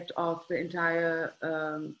aspect of the entire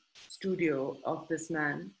studio of this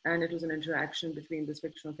man, and it was an interaction between this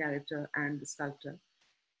fictional character and the sculptor.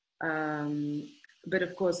 But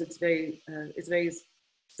of course, it's very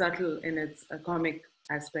subtle in its comic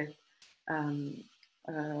aspect. And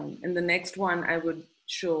the next one I would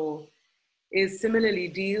show is similarly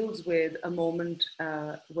deals with a moment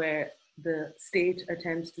where the state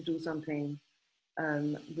attempts to do something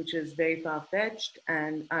which is very far-fetched,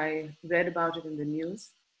 and I read about it in the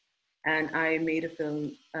news, and I made a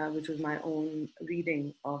film which was my own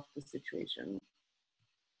reading of the situation.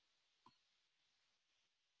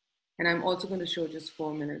 And I'm also going to show just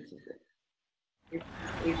 4 minutes of it.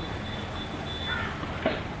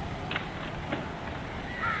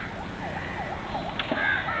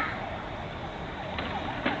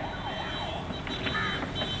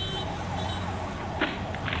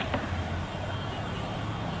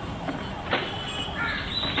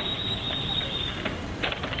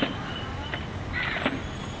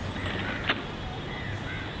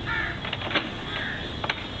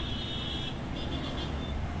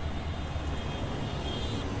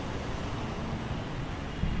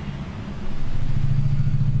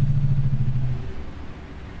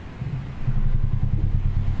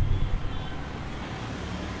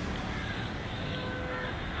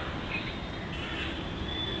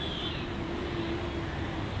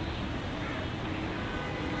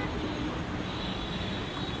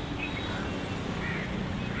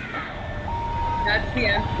 That's the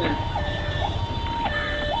answer.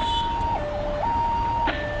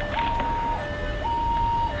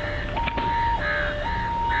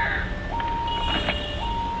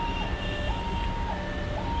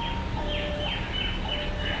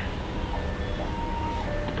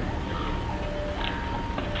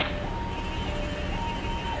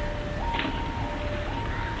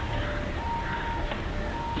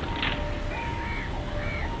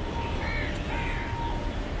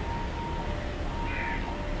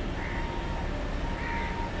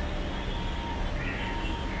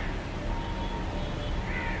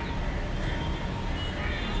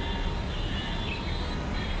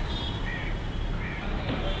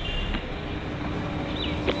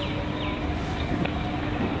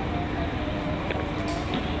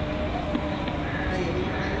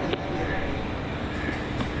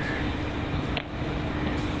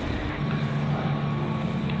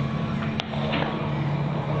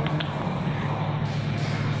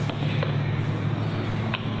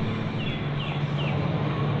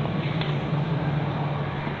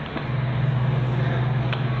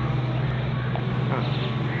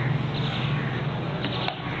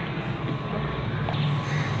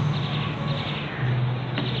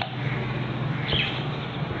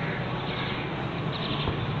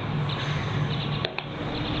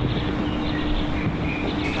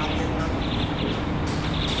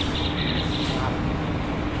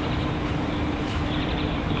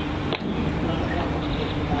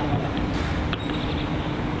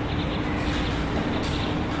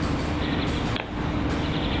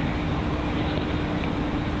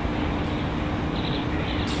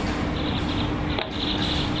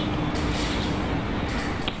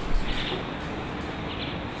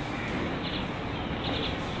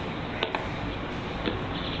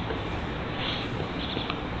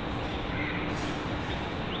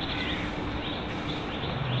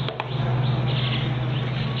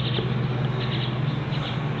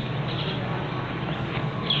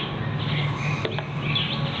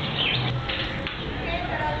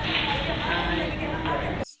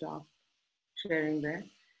 Stop sharing there,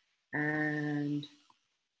 and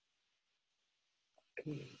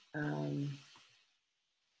okay, I'm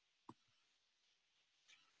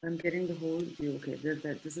getting the whole view. Okay,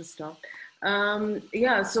 this is stopped.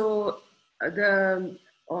 Yeah, so the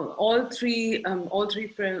all three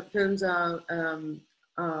films are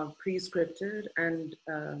pre-scripted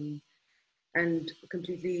and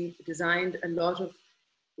completely designed. A lot of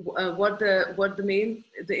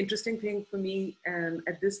the interesting thing for me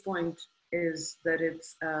at this point is that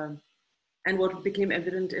it's and what became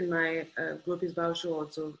evident in my Gopis Bao show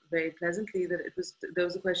also very pleasantly, that there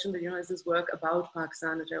was a question that, is this work about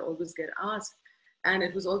Pakistan, which I always get asked. And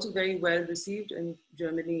it was also very well received in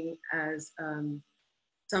Germany as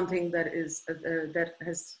something that is that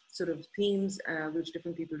has sort of themes which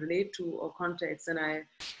different people relate to, or contexts. And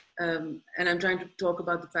I'm trying to talk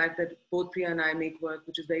about the fact that both Priya and I make work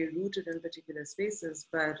which is very rooted in particular spaces,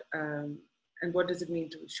 but and what does it mean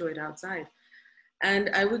to show it outside?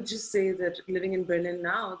 And I would just say that living in Berlin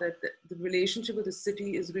now, that the relationship with the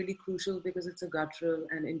city is really crucial, because it's a guttural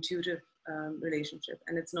and intuitive relationship,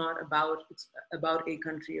 and it's about a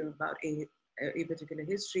country or about a particular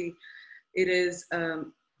history. It is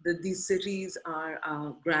that these cities are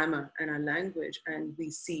our grammar and our language, and we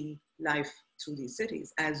see life through these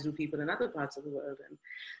cities, as do people in other parts of the world. And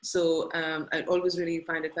so I always really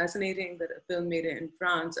find it fascinating that a film made in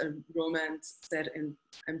France, a romance set in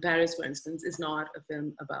Paris, for instance, is not a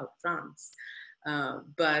film about France,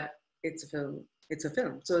 but it's a film. It's a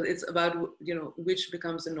film. So it's about, you know, which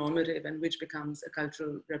becomes a normative and which becomes a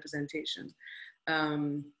cultural representation.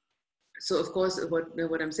 So of course,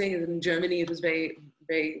 what I'm saying is, in Germany, it was very,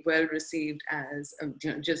 very well received as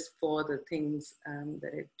you know, just for the things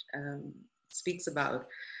that it speaks about.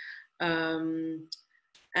 And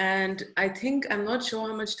I think, I'm not sure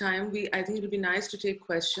how much time I think it would be nice to take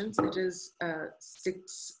questions. It is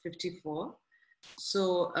 6:54.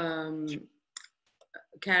 So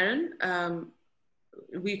Karen,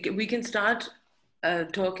 we can start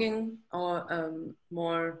talking, or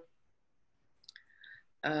more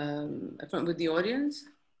with the audience.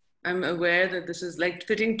 I'm aware that this is like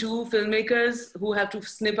fitting two filmmakers who have to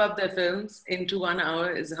snip up their films into 1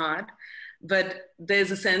 hour is hard, but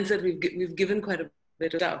there's a sense that we've given quite a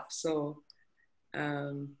bit of stuff. So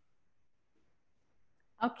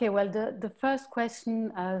okay, well, the first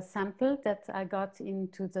question sample that I got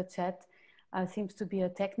into the chat seems to be a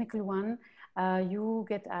technical one. You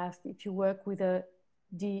get asked if you work with a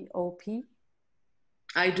DOP.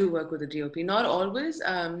 I do work with a DOP, not always.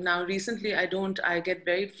 Now recently I don't, I get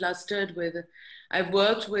very flustered with, I've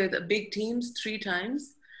worked with big teams 3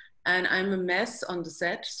 times, and I'm a mess on the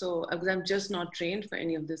set. So, because I'm just not trained for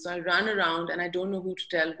any of this. So I run around and I don't know who to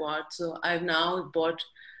tell what. So I've now bought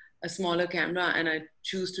a smaller camera, and I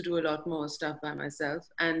choose to do a lot more stuff by myself.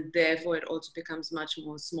 And therefore it also becomes much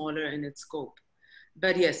more smaller in its scope.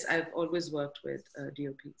 But yes, I've always worked with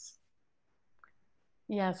DOPs.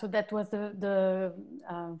 Yeah, so that was the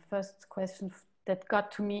first question that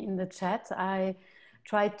got to me in the chat. I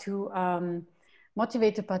tried to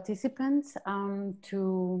motivate the participants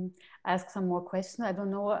to ask some more questions. I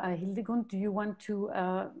don't know, Hildegund, do you want to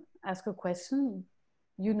ask a question?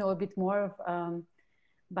 You know a bit more of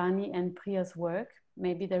Bani and Priya's work.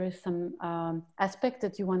 Maybe there is some aspect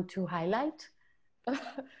that you want to highlight?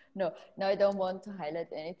 No, I don't want to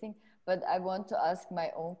highlight anything, but I want to ask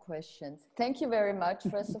my own questions. Thank you very much,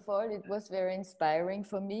 first of all. It was very inspiring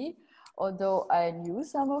for me, although I knew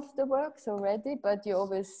some of the works already, but you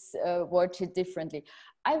always watch it differently.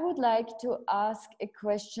 I would like to ask a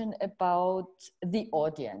question about the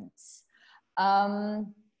audience.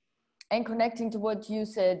 And connecting to what you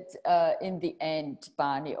said in the end,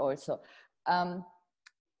 Bani, also.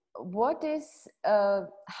 What is,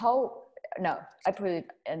 no, I put it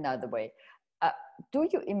another way. Do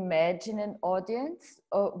you imagine an audience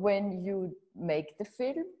when you make the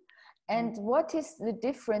film? And what is the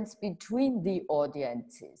difference between the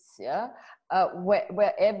audiences? Yeah,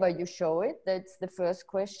 wherever you show it, that's the first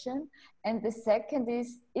question. And the second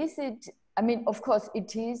is it, I mean, of course,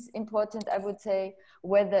 it is important, I would say,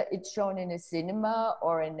 whether it's shown in a cinema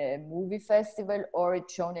or in a movie festival or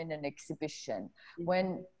it's shown in an exhibition.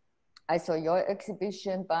 When I saw your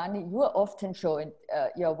exhibition, Bani, you are often showing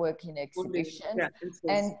your work in exhibitions. Yeah,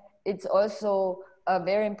 and it's also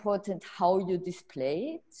very important how you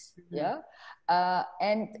display it. Yeah.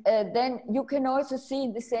 And then you can also see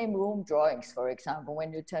in the same room drawings, for example.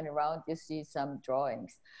 When you turn around, you see some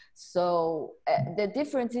drawings. So the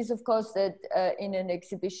difference is, of course, that in an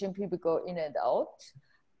exhibition, people go in and out.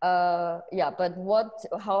 Yeah, but what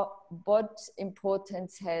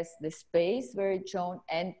importance has the space where it's shown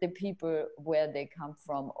and the people where they come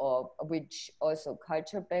from, or which also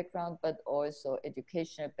cultural background, but also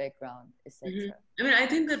educational background, etc. I mean, I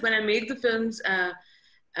think that when I make the films,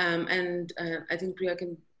 and I think Priya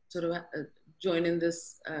can sort of join in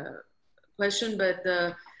this question, but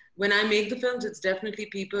when I make the films, it's definitely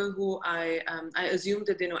people who I assume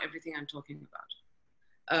that they know everything I'm talking about.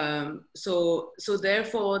 So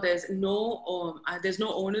therefore, there's no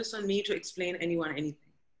onus on me to explain anyone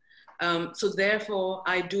anything. So therefore,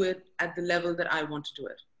 I do it at the level that I want to do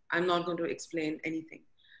it. I'm not going to explain anything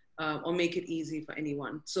or make it easy for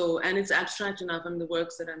anyone. So, and it's abstract enough. I mean, the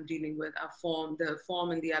works that I'm dealing with are the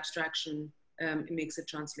form and the abstraction it makes it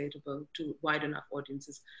translatable to wide enough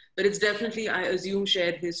audiences. But it's definitely, I assume,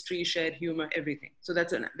 shared history, shared humor, everything. So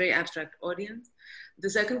that's a very abstract audience. The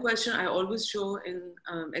second question I always show in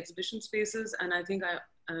exhibition spaces, and I think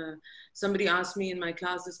somebody asked me in my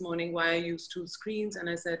class this morning why I use 2 screens, and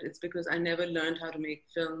I said it's because I never learned how to make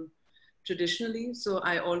film traditionally. So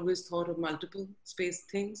I always thought of multiple space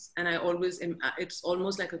things, and I always, it's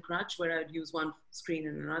almost like a crutch where I'd use one screen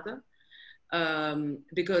and another,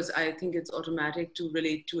 because I think it's automatic to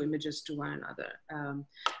relate 2 images to one another.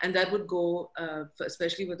 And that would go,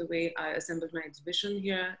 especially with the way I assembled my exhibition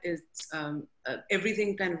here, it's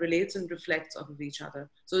everything kind of relates and reflects off of each other.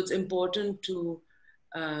 So it's important to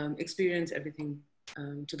experience everything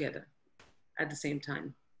together at the same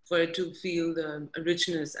time, for it to feel the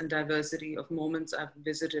richness and diversity of moments I've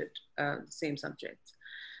visited the same subjects.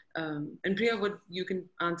 And Priya, you can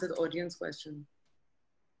answer the audience question.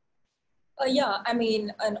 Yeah, I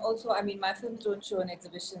mean, and also, I mean, my films don't show in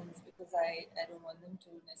exhibitions because I don't want them to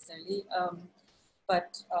necessarily.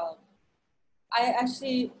 But I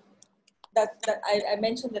actually, I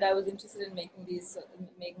mentioned that I was interested in making these,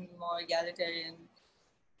 making more egalitarian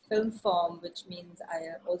film form, which means I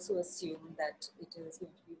also assume that it is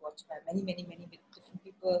going to be watched by many, many, many different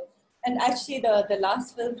people. And actually the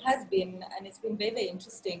last film has been, and it's been very, very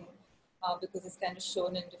interesting because it's kind of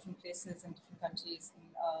shown in different places in different countries. And,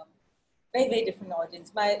 very, very different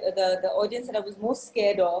audience. The audience that I was most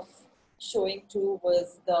scared of showing to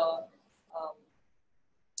was the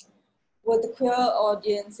queer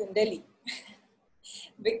audience in Delhi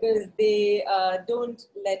because they don't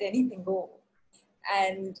let anything go.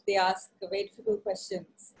 And they ask very difficult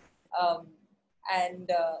questions.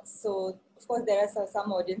 So, of course, there are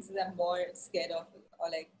some audiences I'm more scared of, or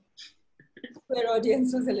like queer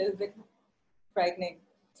audience was a little bit frightening.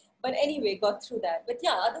 But anyway, got through that. But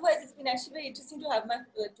yeah, otherwise, it's been actually very interesting to have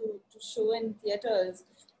to show in theaters.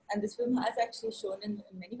 And this film has actually shown in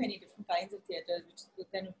many, many different kinds of theaters, which is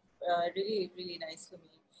kind of really, really nice for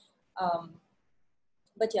me.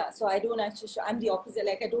 But yeah, so I don't actually show, I'm the opposite,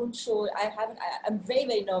 like I don't show, I'm very,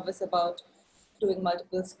 very nervous about doing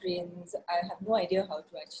multiple screens. I have no idea how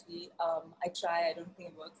to actually, I try, I don't think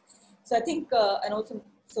it works. So I think, and also,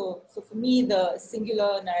 so for me, the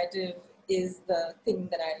singular narrative is the thing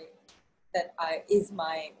that is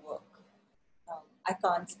my work. I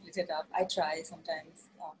can't split it up. I try sometimes.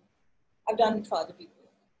 I've done it for other people.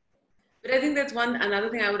 But I think that's another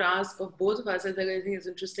thing I would ask of both of us, I think is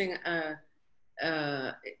interesting,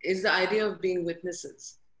 is the idea of being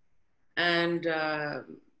witnesses. And I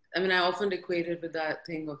mean, I often equate it with that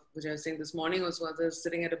thing of, which I was saying this morning was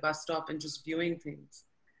sitting at a bus stop and just viewing things.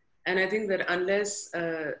 And I think that unless,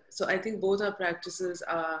 so I think both our practices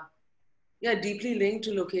are, yeah, deeply linked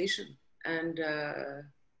to location. And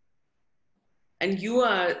you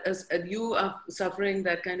are suffering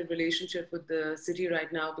that kind of relationship with the city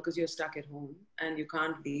right now because you're stuck at home and you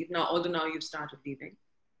can't leave. Now, although now you've started leaving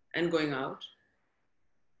and going out.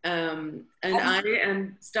 And I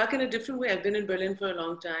am stuck in a different way. I've been in Berlin for a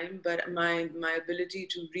long time, but my ability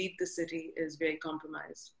to read the city is very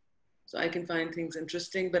compromised. So I can find things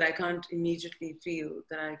interesting, but I can't immediately feel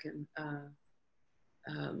that I can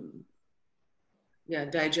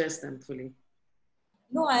digest them fully.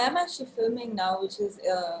 No, I am actually filming now, which is,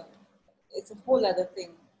 it's a whole other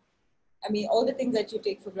thing. I mean, all the things that you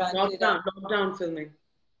take for granted. Lockdown filming.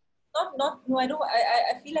 No, I don't,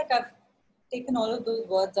 I feel like I've taken all of those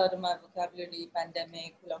words out of my vocabulary,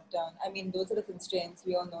 pandemic, lockdown. I mean, those are the constraints,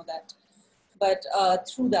 we all know that. But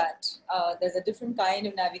through that, there's a different kind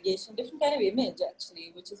of navigation, different kind of image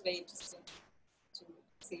actually, which is very interesting to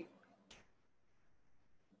see.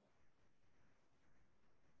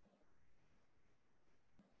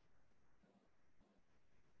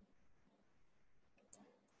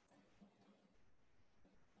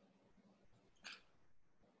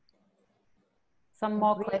 Some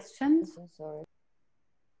more questions? Sorry.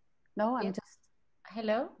 No, I'm just...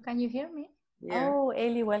 Hello, can you hear me? Yeah. Oh,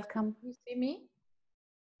 Eli, welcome. You see me?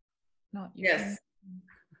 No, Yes.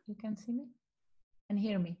 You can see me and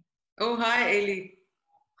hear me. Oh, hi, Eli.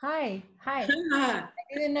 Hi. I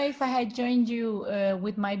didn't know if I had joined you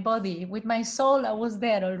with my body. With my soul, I was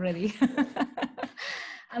there already.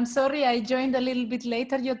 I'm sorry I joined a little bit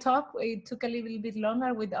later your talk. It took a little bit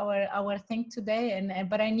longer with our thing today,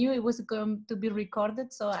 but I knew it was going to be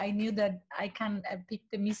recorded, so I knew that I can pick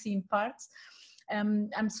the missing parts.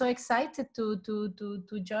 I'm so excited to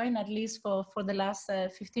join, at least for the last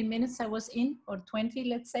 15 minutes I was in, or 20,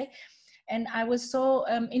 let's say. And I was so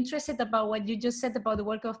interested about what you just said about the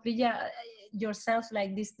work of Priya. yourself,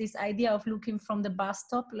 like this idea of looking from the bus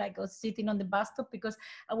stop, like or sitting on the bus stop, because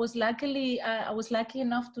I was lucky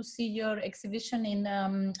enough to see your exhibition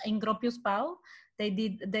in Gropius Pau.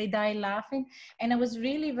 They Die Laughing, and I was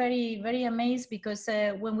really very amazed, because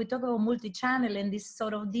when we talk about multi-channel and this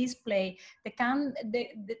sort of display,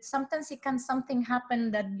 sometimes it can something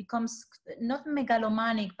happen that becomes not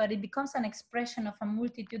megalomanic, but it becomes an expression of a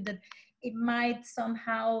multitude that it might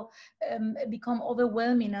somehow become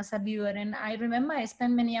overwhelming as a viewer. And I remember I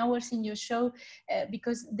spent many hours in your show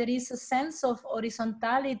because there is a sense of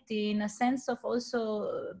horizontality, in a sense of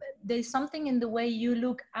also there's something in the way you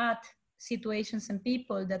look at situations and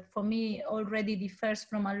people that for me already differs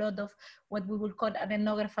from a lot of what we would call an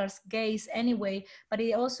ethnographer's gaze anyway, but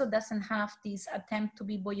it also doesn't have this attempt to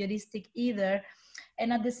be voyeuristic either.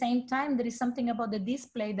 And at the same time, there is something about the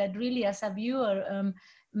display that really, as a viewer,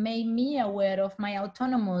 made me aware of my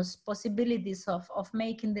autonomous possibilities of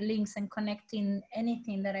making the links and connecting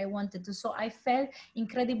anything that I wanted to. So I felt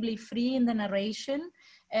incredibly free in the narration,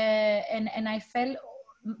 and I felt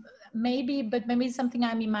maybe it's something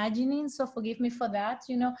I'm imagining, so forgive me for that,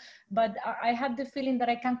 you know, but I had the feeling that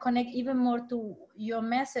I can connect even more to your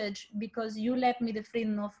message, because you let me the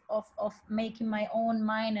freedom of making my own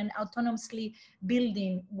mind and autonomously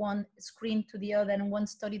building one screen to the other and one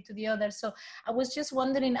story to the other. So I was just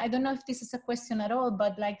wondering, I don't know if this is a question at all,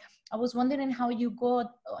 but like I was wondering how you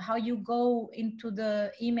go into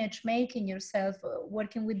the image making yourself,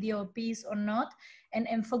 working with DOPs or not.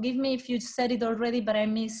 And forgive me if you said it already, but I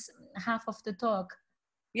missed half of the talk.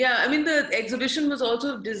 Yeah, I mean, the exhibition was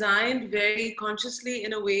also designed very consciously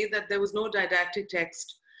in a way that there was no didactic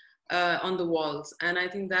text on the walls. And I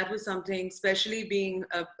think that was something, especially being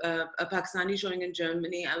a Pakistani showing in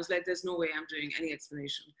Germany, I was like, there's no way I'm doing any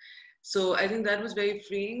explanation. So I think that was very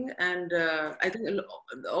freeing. And I think the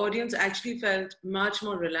audience actually felt much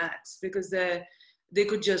more relaxed, because they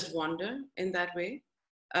could just wander in that way.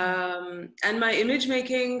 And my image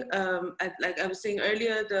making, like I was saying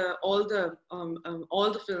earlier, all the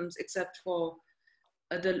films except for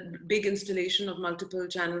the big installation of multiple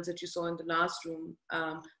channels that you saw in the last room,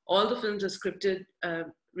 all the films are scripted,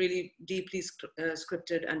 really deeply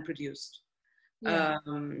scripted and produced. Yeah.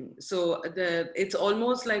 So it's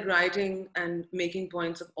almost like writing and making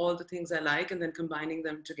points of all the things I like and then combining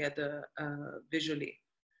them together visually.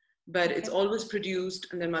 But it's always produced,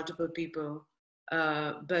 and there are multiple people.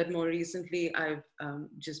 But more recently, I've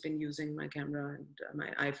just been using my camera and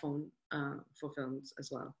my iPhone for films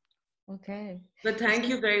as well. Okay. But thank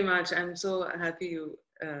you very much. I'm so happy you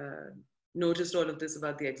noticed all of this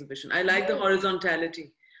about the exhibition. I like the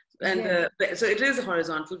horizontality. And so it is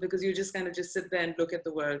horizontal, because you just kind of just sit there and look at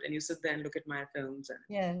the world, and you sit there and look at my films. And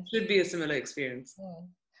it should be a similar experience. Yeah.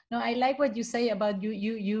 No, I like what you say about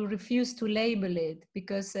you refuse to label it,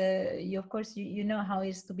 because you, of course, you know how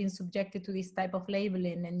it's to being subjected to this type of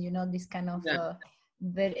labeling, and you know this kind of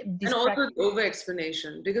and also over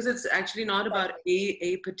explanation, because it's actually not about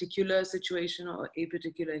a particular situation or a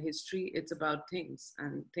particular history. It's about things,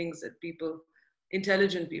 and things that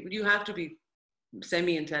intelligent people, you have to be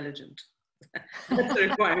semi-intelligent. That's the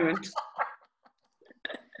requirement.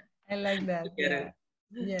 I like that. Yeah.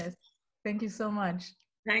 Yes. Thank you so much.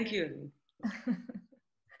 Thank you.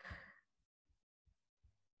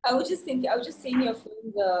 I was just seeing your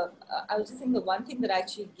film. I was just thinking the one thing that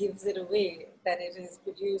actually gives it away, that it is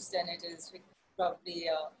produced and it is probably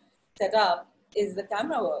set up, is the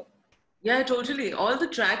camera work. Yeah, totally. All the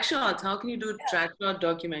track shots. How can you do a track shot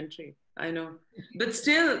documentary? I know. But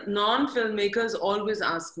still, non-filmmakers always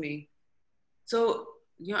ask me. So,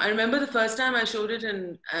 you know, I remember the first time I showed it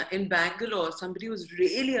in Bangalore, somebody was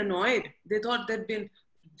really annoyed. They thought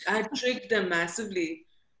I had tricked them massively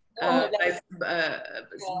by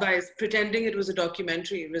pretending it was a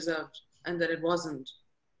documentary reserved, and that it wasn't.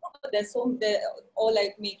 Or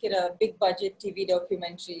like make it a big budget TV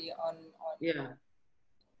documentary on. Yeah,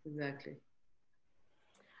 exactly.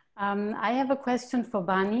 I have a question for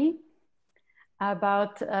Bani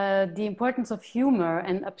about the importance of humor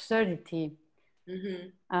and absurdity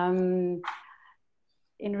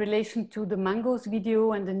in relation to the Mangoes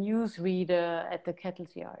video and the newsreader at the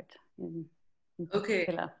Kettle's Yard. Okay.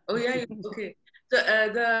 Oh yeah. Okay.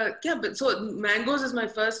 So Mangoes is my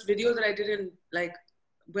first video that I did in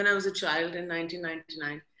when I was a child in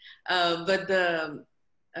 1999.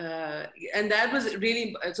 And that was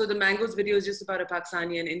really, so the Mangoes video is just about a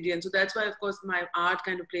Pakistani and Indian. So that's why, of course, my art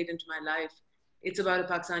kind of played into my life. It's about a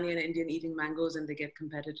Pakistani and Indian eating mangoes, and they get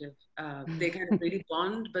competitive. They kind of really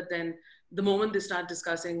bond, but then the moment they start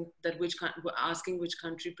discussing asking which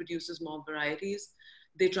country produces more varieties,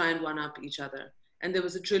 they try and one up each other. And there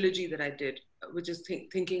was a trilogy that I did, which is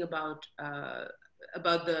thinking about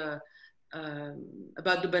the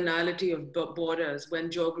banality of borders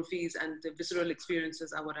when geographies and the visceral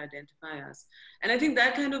experiences are what identify us. And I think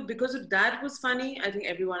that kind of, because of that was funny, I think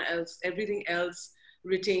everything else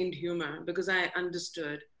retained humor because I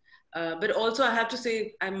understood. But also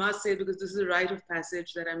I must say, because this is a rite of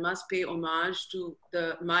passage, that I must pay homage to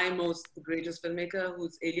the greatest filmmaker,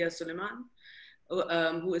 who's Elias Suleiman,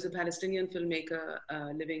 who is a Palestinian filmmaker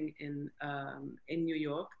living in New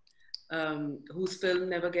York, whose film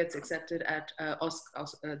never gets accepted at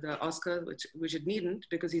the Oscar, which it needn't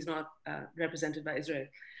because he's not represented by Israel.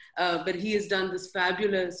 But he has done this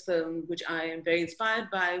fabulous film, which I am very inspired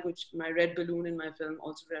by, which my red balloon in my film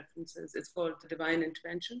also references. It's called The Divine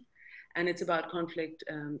Intervention, and it's about conflict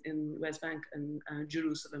in West Bank and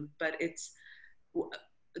Jerusalem. But it's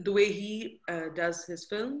the way he does his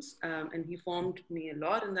films, and he formed me a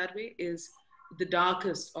lot in that way, is the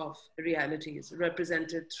darkest of realities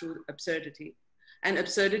represented through absurdity. And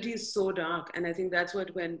absurdity is so dark. And I think that's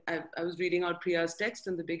what, when I was reading out Priya's text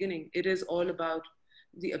in the beginning, it is all about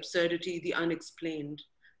the absurdity, the unexplained,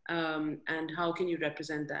 and how can you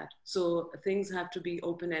represent that? So things have to be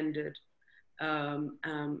open-ended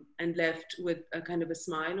and left with a kind of a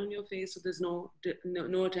smile on your face. So there's no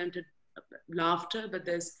attempt at laughter, but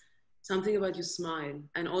there's something about you smile.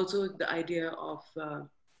 And also the idea of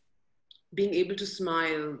being able to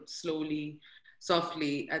smile slowly,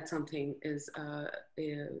 softly at something is a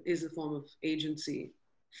form of agency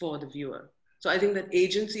for the viewer. So I think that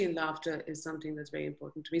agency in laughter is something that's very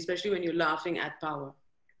important to me, especially when you're laughing at power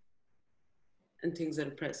and things that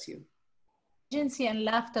oppress you. Agency and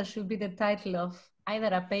laughter should be the title of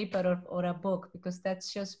either a paper or a book, because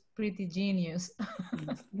that's just pretty genius.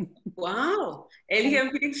 Wow, Ellie,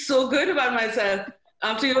 I'm feeling so good about myself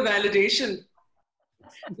after your validation.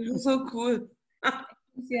 This is so cool.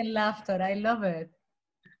 Agency and laughter, I love it.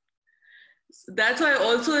 That's why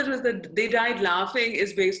also it was that They Died Laughing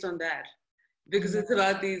is based on that. Because it's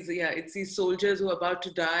about it's these soldiers who are about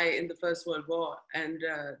to die in the First World War, and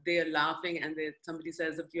they are laughing, and somebody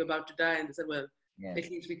says that you're about to die, and they said, well, at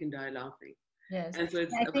least we can die laughing. Yes, and so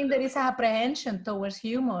I think there is apprehension towards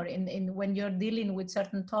humor in when you're dealing with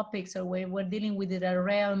certain topics, or when we're dealing with a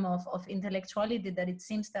realm of intellectuality, that it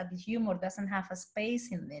seems that the humor doesn't have a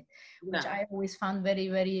space in it, which I always found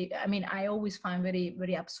I always find very,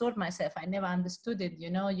 very absurd myself. I never understood it,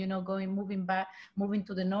 moving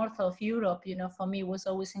to the north of Europe, for me was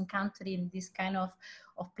always encountering this kind of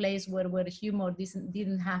place where very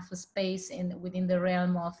didn't have a space within the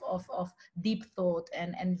realm of deep thought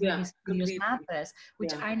and really serious matters,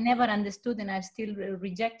 which I never understood and I've still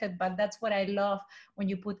rejected. But that's what I love when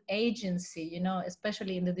you put agency,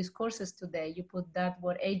 especially in the discourses today, you put that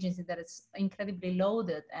word agency that is incredibly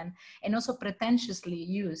loaded and also pretentiously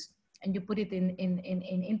used, and you put it in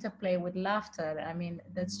interplay with laughter. I mean,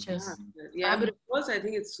 that's just but of course I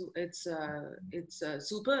think it's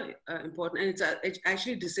super important, and it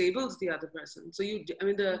actually disables the other person. So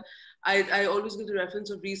I always give the reference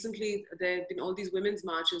of recently there have been all these women's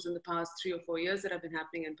marches in the past 3 or 4 years that have been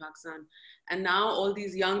happening in Pakistan, and now all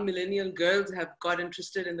these young millennial girls have got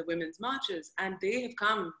interested in the women's marches, and they have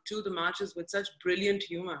come to the marches with such brilliant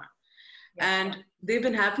humor. And they've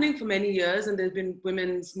been happening for many years, and there's been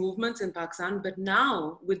women's movements in Pakistan. But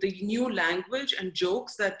now, with the new language and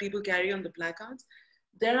jokes that people carry on the placards,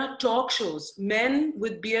 there are talk shows, men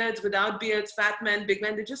with beards, without beards, fat men, big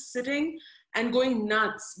men, they're just sitting and going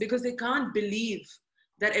nuts because they can't believe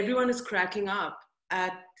that everyone is cracking up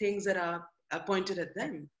at things that are pointed at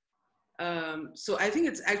them. So I think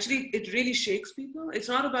it really shakes people. It's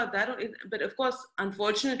not about that, but of course,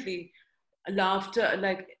 unfortunately, laughter,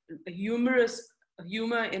 like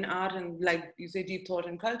humor in art, and like you say, deep thought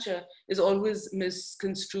and culture, is always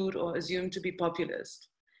misconstrued or assumed to be populist.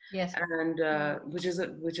 Yes, and which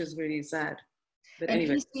is really sad. But and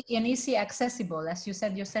anyway, easy accessible, as you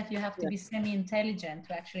said yourself. You have to be semi-intelligent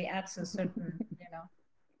to actually access certain,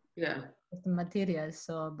 certain materials.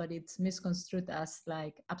 So, but it's misconstrued as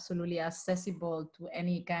like absolutely accessible to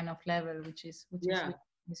any kind of level, which is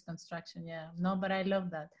misconstruction. No, but I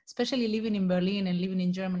love that, especially living in Berlin and living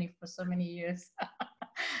in Germany for so many years.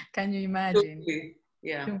 Can you imagine? Totally.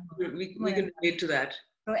 We can relate to that.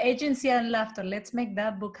 So agency and laughter, let's make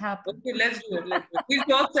that book happen. Okay, let's do it. We'll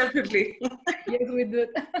talk separately. Yes, we do.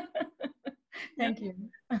 Thank you.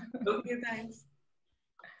 Okay, thanks.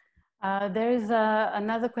 There is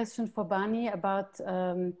another question for Bani about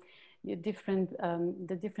the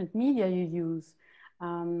different media you use.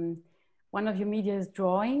 One of your media is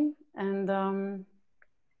drawing, and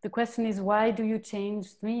the question is, why do you change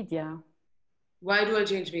media? Why do I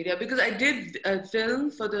change media? Because I did film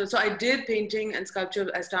for so I did painting and sculpture.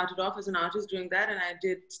 I started off as an artist doing that, and I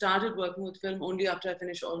started working with film only after I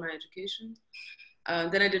finished all my education.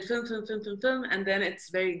 Then I did film, and then it's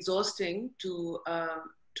very exhausting to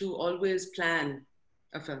always plan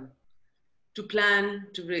a film, to plan,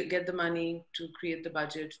 to get the money, to create the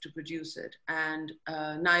budget, to produce it. And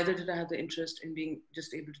neither did I have the interest in being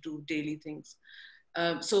just able to do daily things.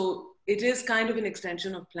 So it is kind of an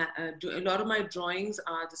extension of a lot of my drawings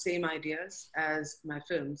are the same ideas as my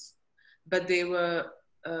films, but they were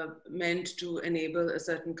meant to enable a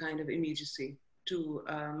certain kind of immediacy to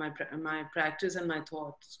my practice and my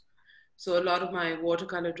thoughts. So a lot of my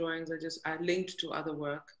watercolor drawings are linked to other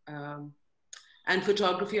work. And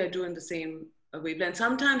photography I do in the same wavelength.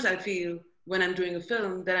 Sometimes I feel when I'm doing a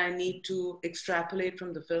film that I need to extrapolate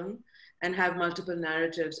from the film and have multiple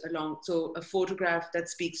narratives along. So a photograph that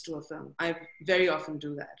speaks to a film. I very often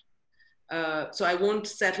do that. So I won't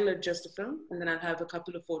settle at just a film, and then I'll have a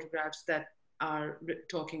couple of photographs that are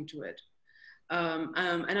talking to it.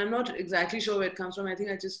 And I'm not exactly sure where it comes from. I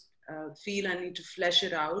think I just feel I need to flesh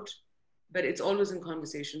it out, but it's always in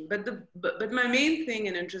conversation. But my main thing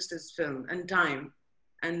and interest is film and time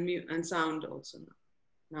and sound also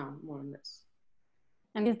now more or less.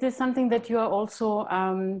 And is this something that you are also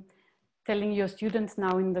telling your students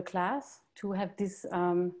now in the class to have this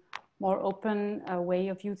more open way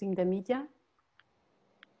of using the media?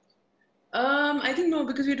 I think no,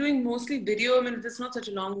 because we're doing mostly video. I mean, it's not such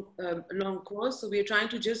a long course, so we're trying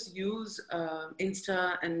to just use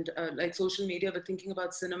Insta and like social media, but thinking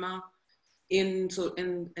about cinema in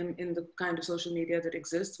the kind of social media that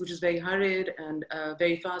exists, which is very hurried and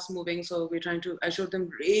very fast moving. So we're trying to. I showed them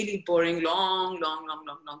really boring, long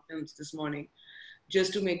films this morning,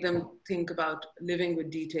 just to make them think about living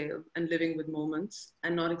with detail and living with moments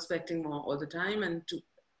and not expecting more all the time, and to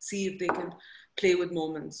see if they can play with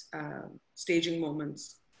moments, staging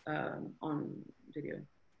moments on video.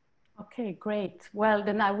 Okay, great. Well,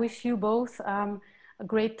 then I wish you both a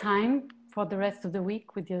great time for the rest of the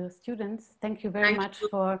week with your students. Thank you very much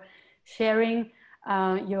for sharing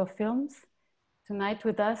your films tonight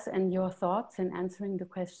with us and your thoughts and answering the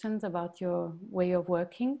questions about your way of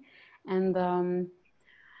working. And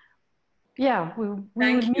yeah, we will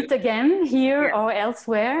meet again here or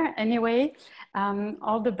elsewhere. Anyway,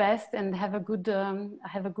 all the best and have a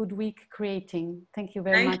good week creating. Thank you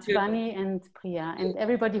very much, Bani and Priya, and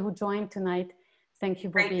everybody who joined tonight. Thank you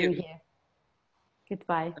for being here.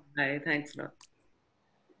 Goodbye. Bye. Thanks a lot.